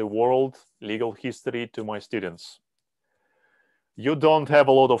the world legal history to my students. You don't have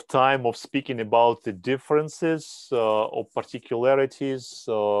a lot of time of speaking about the differences or particularities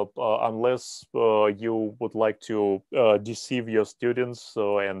unless you would like to deceive your students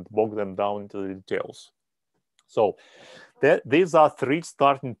and bog them down into the details. So these are 3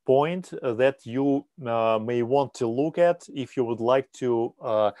 starting points that you may want to look at if you would like to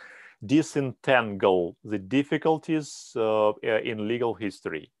disentangle the difficulties in legal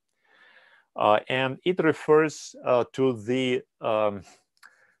history. And it refers to the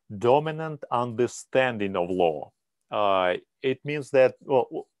dominant understanding of law. It means that,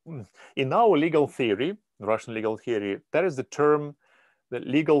 well, in our legal theory, Russian legal theory, there is the term, the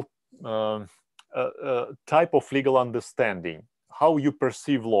legal type of legal understanding, how you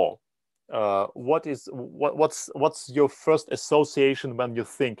perceive law. What's your first association when you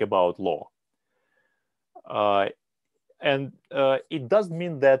think about law? And it doesn't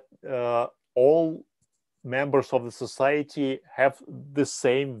mean that all members of the society have the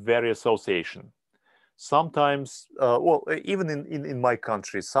same very association. Sometimes, well, even in my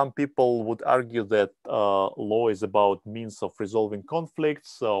country, some people would argue that law is about means of resolving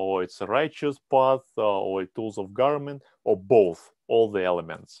conflicts, or it's a righteous path, or tools of government, or both, all the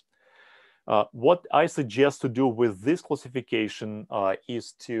elements. What I suggest to do with this classification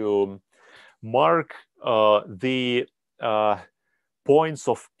is to mark the points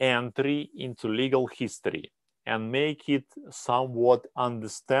of entry into legal history and make it somewhat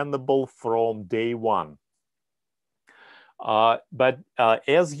understandable from day one. But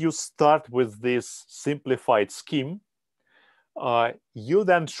as you start with this simplified scheme, you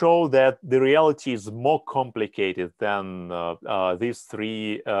then show that the reality is more complicated than these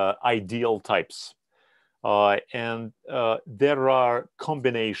 3 ideal types. And there are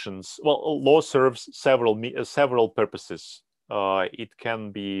combinations. Well, law serves several purposes. It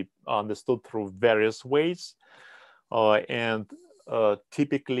can be understood through various ways. And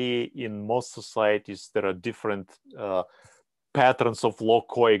typically in most societies, there are different patterns of law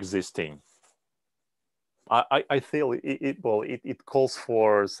coexisting. I feel it calls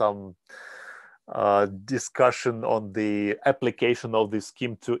for some discussion on the application of this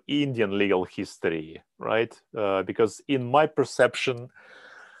scheme to Indian legal history, right? Because in my perception,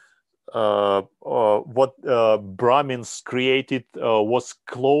 what Brahmins created was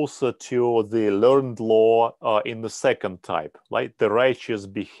closer to the learned law in the second type, like the righteous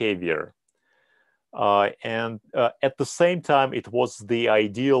behavior. And at the same time, it was the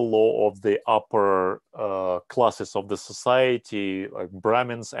ideal law of the upper classes of the society, like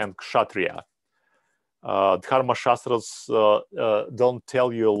Brahmins and Kshatriya. Dharma Shastras don't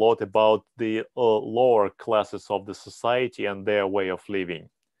tell you a lot about the lower classes of the society and their way of living.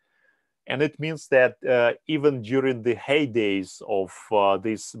 And it means that even during the heydays of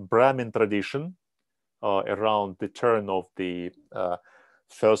this Brahmin tradition, around the turn of the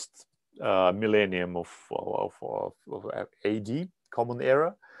first millennium of AD, Common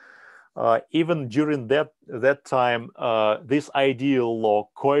Era, even during that time, this ideal law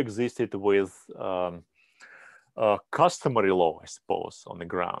coexisted with customary law, I suppose, on the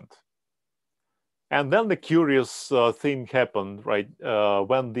ground. And then the curious thing happened, right?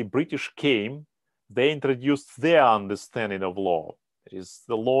 When the British came, they introduced their understanding of law. It is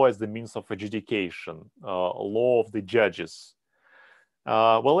the law as the means of adjudication, law of the judges.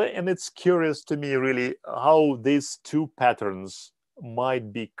 Well, and it's curious to me, really, how these two patterns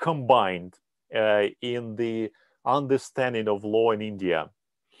might be combined in the understanding of law in India.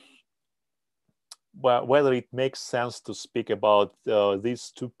 Well, whether it makes sense to speak about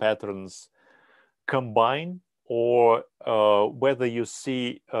these two patterns combined, or whether you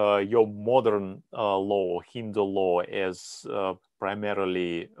see your modern law, Hindu law, as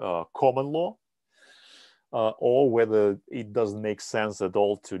primarily common law, or whether it doesn't make sense at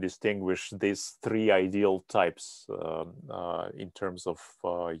all to distinguish these three ideal types in terms of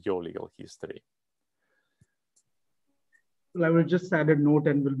your legal history. Well, I will just add a note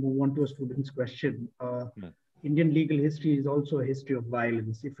and we'll move on to a student's question. Indian legal history is also a history of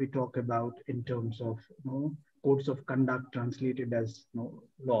violence. If we talk about in terms of codes of conduct translated as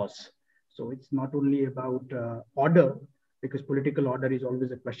laws. So it's not only about order, because political order is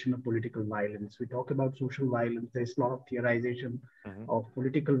always a question of political violence. We talk about social violence. There's a lot of theorization of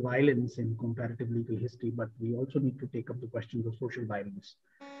political violence in comparative legal history, but we also need to take up the questions of social violence.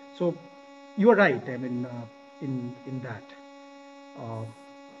 So you are right, I mean, in that.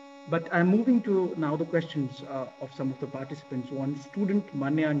 But I'm moving to now the questions of some of the participants. One student,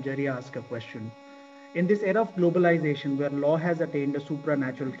 Manya Anjari, asked a question. In this era of globalization, where law has attained a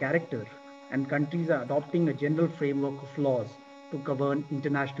supernatural character and countries are adopting a general framework of laws to govern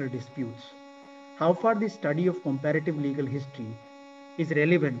international disputes, how far the study of comparative legal history is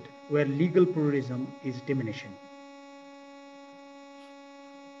relevant where legal pluralism is diminishing?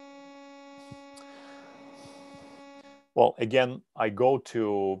 Well, again, I go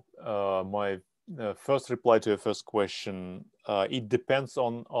to my first reply to your first question. It depends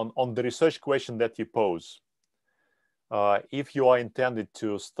on the research question that you pose. If you are intended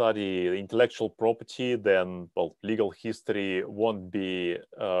to study intellectual property, then, well, legal history won't be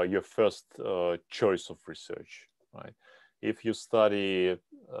your first choice of research, right? If you study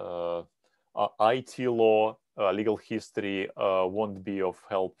IT law, legal history won't be of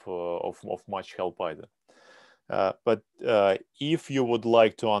help, of much help either. But if you would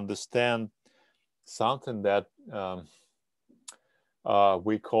like to understand something that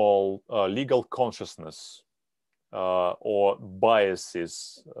we call legal consciousness, or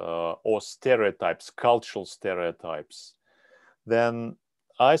biases, or stereotypes, cultural stereotypes, then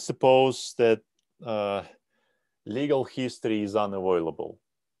I suppose that legal history is unavoidable.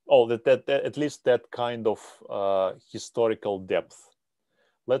 Oh, that at least that kind of historical depth.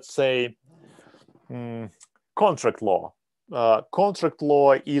 Let's say contract law. Contract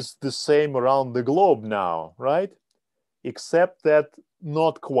law is the same around the globe now, right? Except that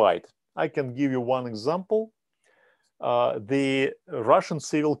not quite. I can give you one example. The Russian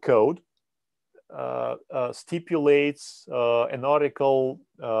Civil Code stipulates an article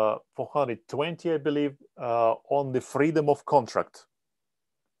 420, I believe, on the freedom of contract.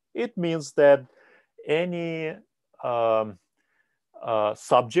 It means that any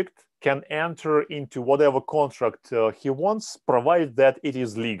subject can enter into whatever contract he wants, provided that it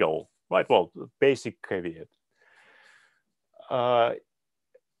is legal, right? Well, basic caveat.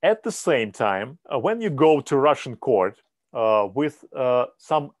 At the same time, when you go to Russian court with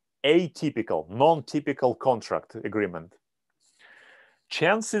some atypical, non-typical contract agreement,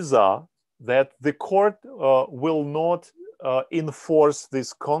 chances are that the court will not enforce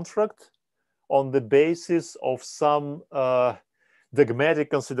this contract on the basis of some dogmatic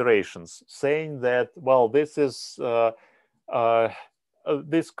considerations, saying that, well, this is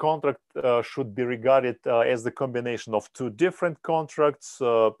this contract should be regarded as the combination of two different contracts.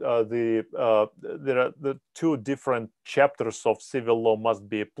 There are the two different chapters of civil law must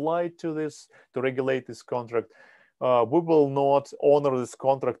be applied to this to regulate this contract. We will not honor this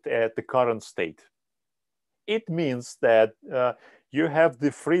contract at the current state. It means that you have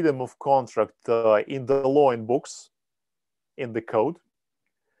the freedom of contract in the law and books, in the code,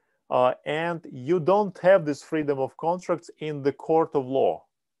 and you don't have this freedom of contracts in the court of law.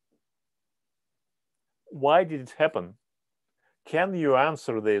 Why did it happen? Can you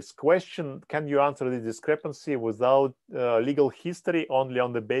answer this question? Can you answer the discrepancy without legal history, only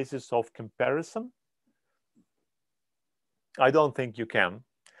on the basis of comparison? I don't think you can,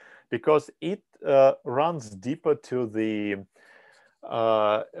 because it runs deeper to the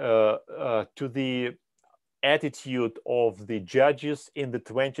attitude of the judges in the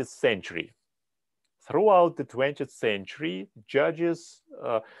 20th century. Throughout the 20th century, judges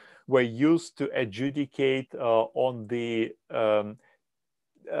were used to adjudicate on the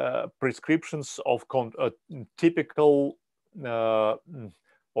prescriptions of typical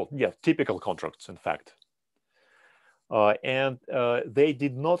contracts, in fact. And they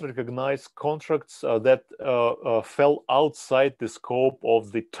did not recognize contracts that fell outside the scope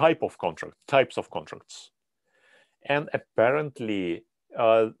of the types of contracts. And apparently,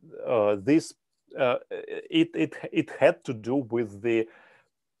 it had to do with the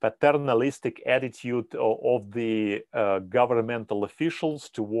paternalistic attitude of the governmental officials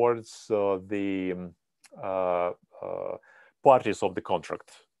towards the parties of the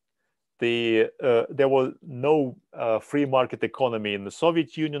contract. There was no free market economy in the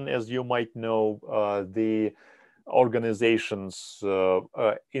Soviet Union, as you might know. The organizations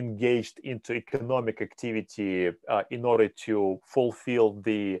engaged into economic activity in order to fulfill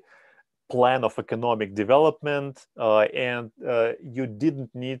the plan of economic development, and you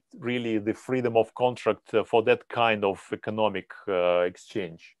didn't need really the freedom of contract for that kind of economic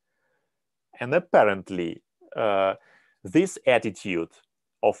exchange. And apparently, this attitude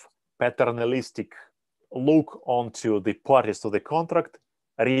of paternalistic look onto the parties to the contract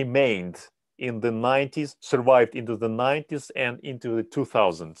remained in the 90s, survived into the 90s and into the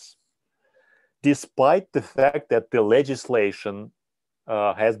 2000s, despite the fact that the legislation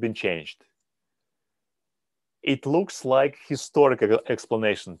has been changed. It looks like historical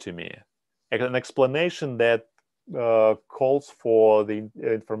explanation to me, an explanation that calls for the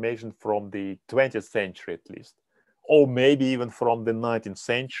information from the 20th century at least, or maybe even from the 19th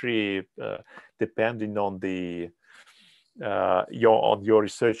century, depending on the your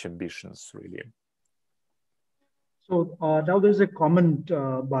research ambitions, really. So now there's a comment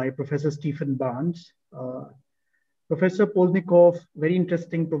by Professor Stephen Barnes. Professor Poldnikov, very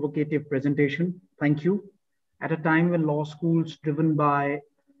interesting, provocative presentation. Thank you. At a time when law schools driven by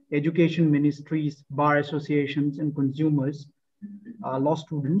education ministries, bar associations, and consumers, law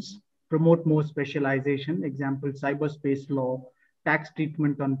students promote more specialization, example, cyberspace law, tax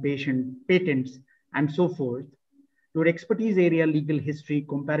treatment on patents, and so forth. Your expertise area, legal history,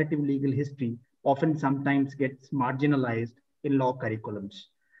 comparative legal history, often sometimes gets marginalized in law curriculums.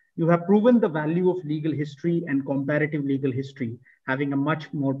 You have proven the value of legal history and comparative legal history having a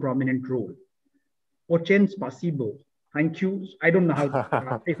much more prominent role. Очень спасибо. Thank you. I don't know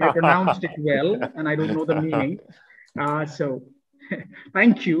how, if I pronounced it well, and I don't know the meaning. So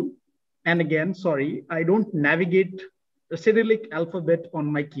thank you. And again, sorry, I don't navigate the Cyrillic alphabet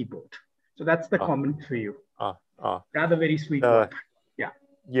on my keyboard. So that's the comment for you. Rather very sweet work.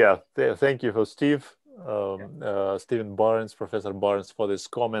 Yeah, thank you for Steve. Stephen Barnes, Professor Barnes, for this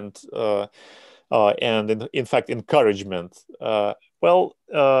comment and in fact encouragement.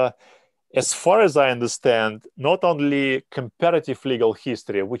 As far as I understand, not only comparative legal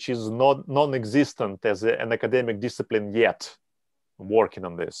history, which is not non-existent as an academic discipline yet, working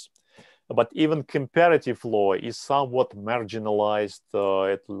on this, but even comparative law is somewhat marginalized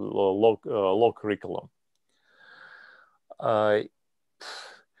at law curriculum.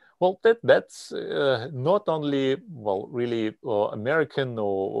 Well, that's not only, really American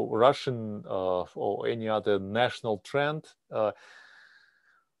or Russian or any other national trend.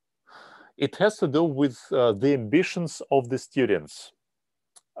 It has to do with the ambitions of the students.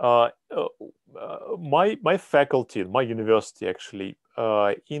 My faculty, my university actually,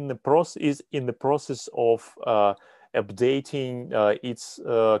 is in the process of updating its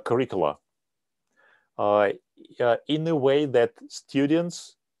curricula in a way that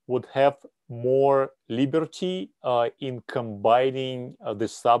students would have more liberty in combining the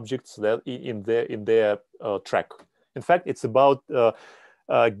subjects that in their track. In fact, it's about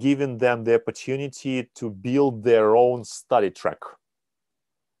giving them the opportunity to build their own study track.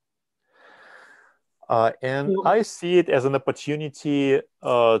 And I see it as an opportunity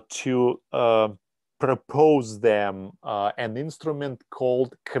to propose them an instrument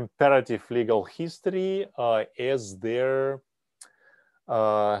called comparative legal history as their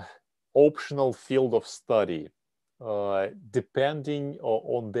optional field of study, depending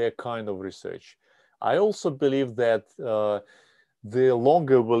on their kind of research. I also believe that the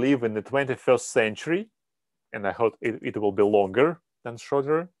longer we live in the 21st century, and I hope it will be longer than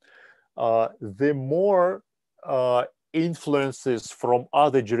shorter, the more influences from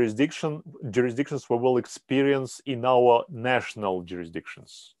other jurisdictions we will experience in our national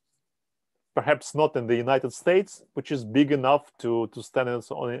jurisdictions. Perhaps not in the United States, which is big enough to stand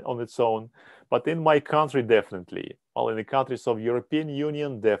on its own, but in my country, definitely. Well, in the countries of European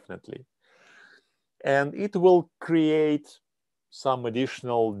Union, definitely. And it will create some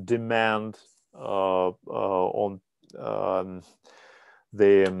additional demand on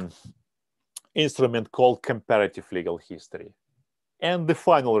the instrument called comparative legal history. And the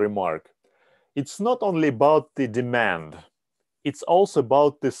final remark, it's not only about the demand, it's also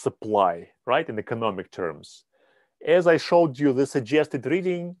about the supply, right, in economic terms. As I showed you the suggested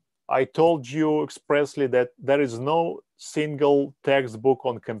reading, I told you expressly that there is no single textbook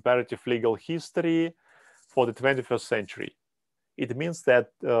on comparative legal history for the 21st century. It means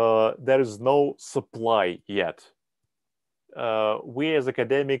that there is no supply yet. We as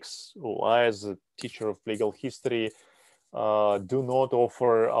academics, or I as a teacher of legal history, do not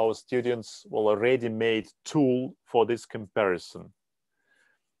offer our students a ready-made tool for this comparison.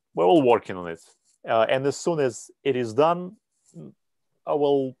 We're all working on it. And as soon as it is done, I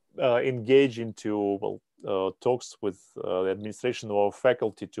will engage into talks with the administration or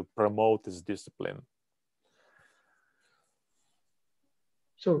faculty to promote this discipline.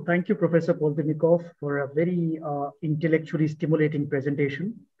 So thank you, Professor Poldnikov, for a very intellectually stimulating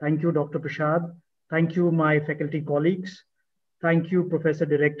presentation. Thank you, Dr. Prasad. Thank you, my faculty colleagues. Thank you, Professor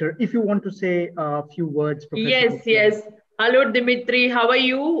Director. If you want to say a few words, Professor. Yes, yes. Hello, Dmitry. How are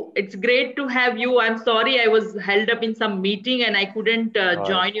you? It's great to have you. I'm sorry I was held up in some meeting and I couldn't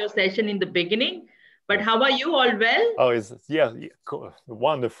join your session in the beginning. But how are you? All well? Oh, yeah, cool.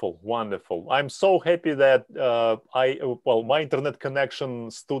 Wonderful, wonderful. I'm so happy that my internet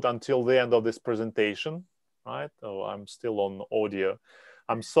connection stood until the end of this presentation, right? Oh, I'm still on audio.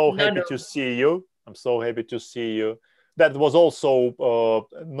 I'm so happy to see you. I'm so happy to see you. That was also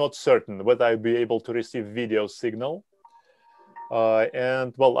not certain whether I'd be able to receive video signal.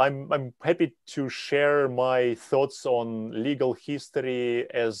 And well, I'm happy to share my thoughts on legal history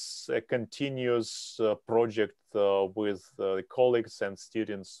as a continuous project with colleagues and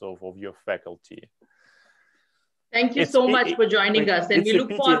students of your faculty. Thank you so much for joining us, and we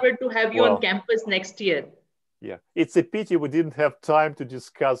look forward to have you on campus next year. Yeah, it's a pity we didn't have time to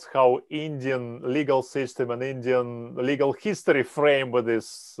discuss how Indian legal system and Indian legal history frame with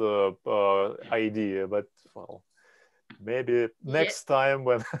this idea, but well, maybe next time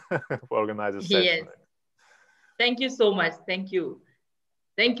when we organize a session. Yes. Thank you so much. Thank you.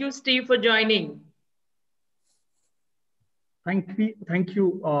 Thank you, Steve, for joining. Thank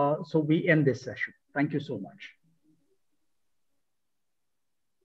you. So we end this session. Thank you so much.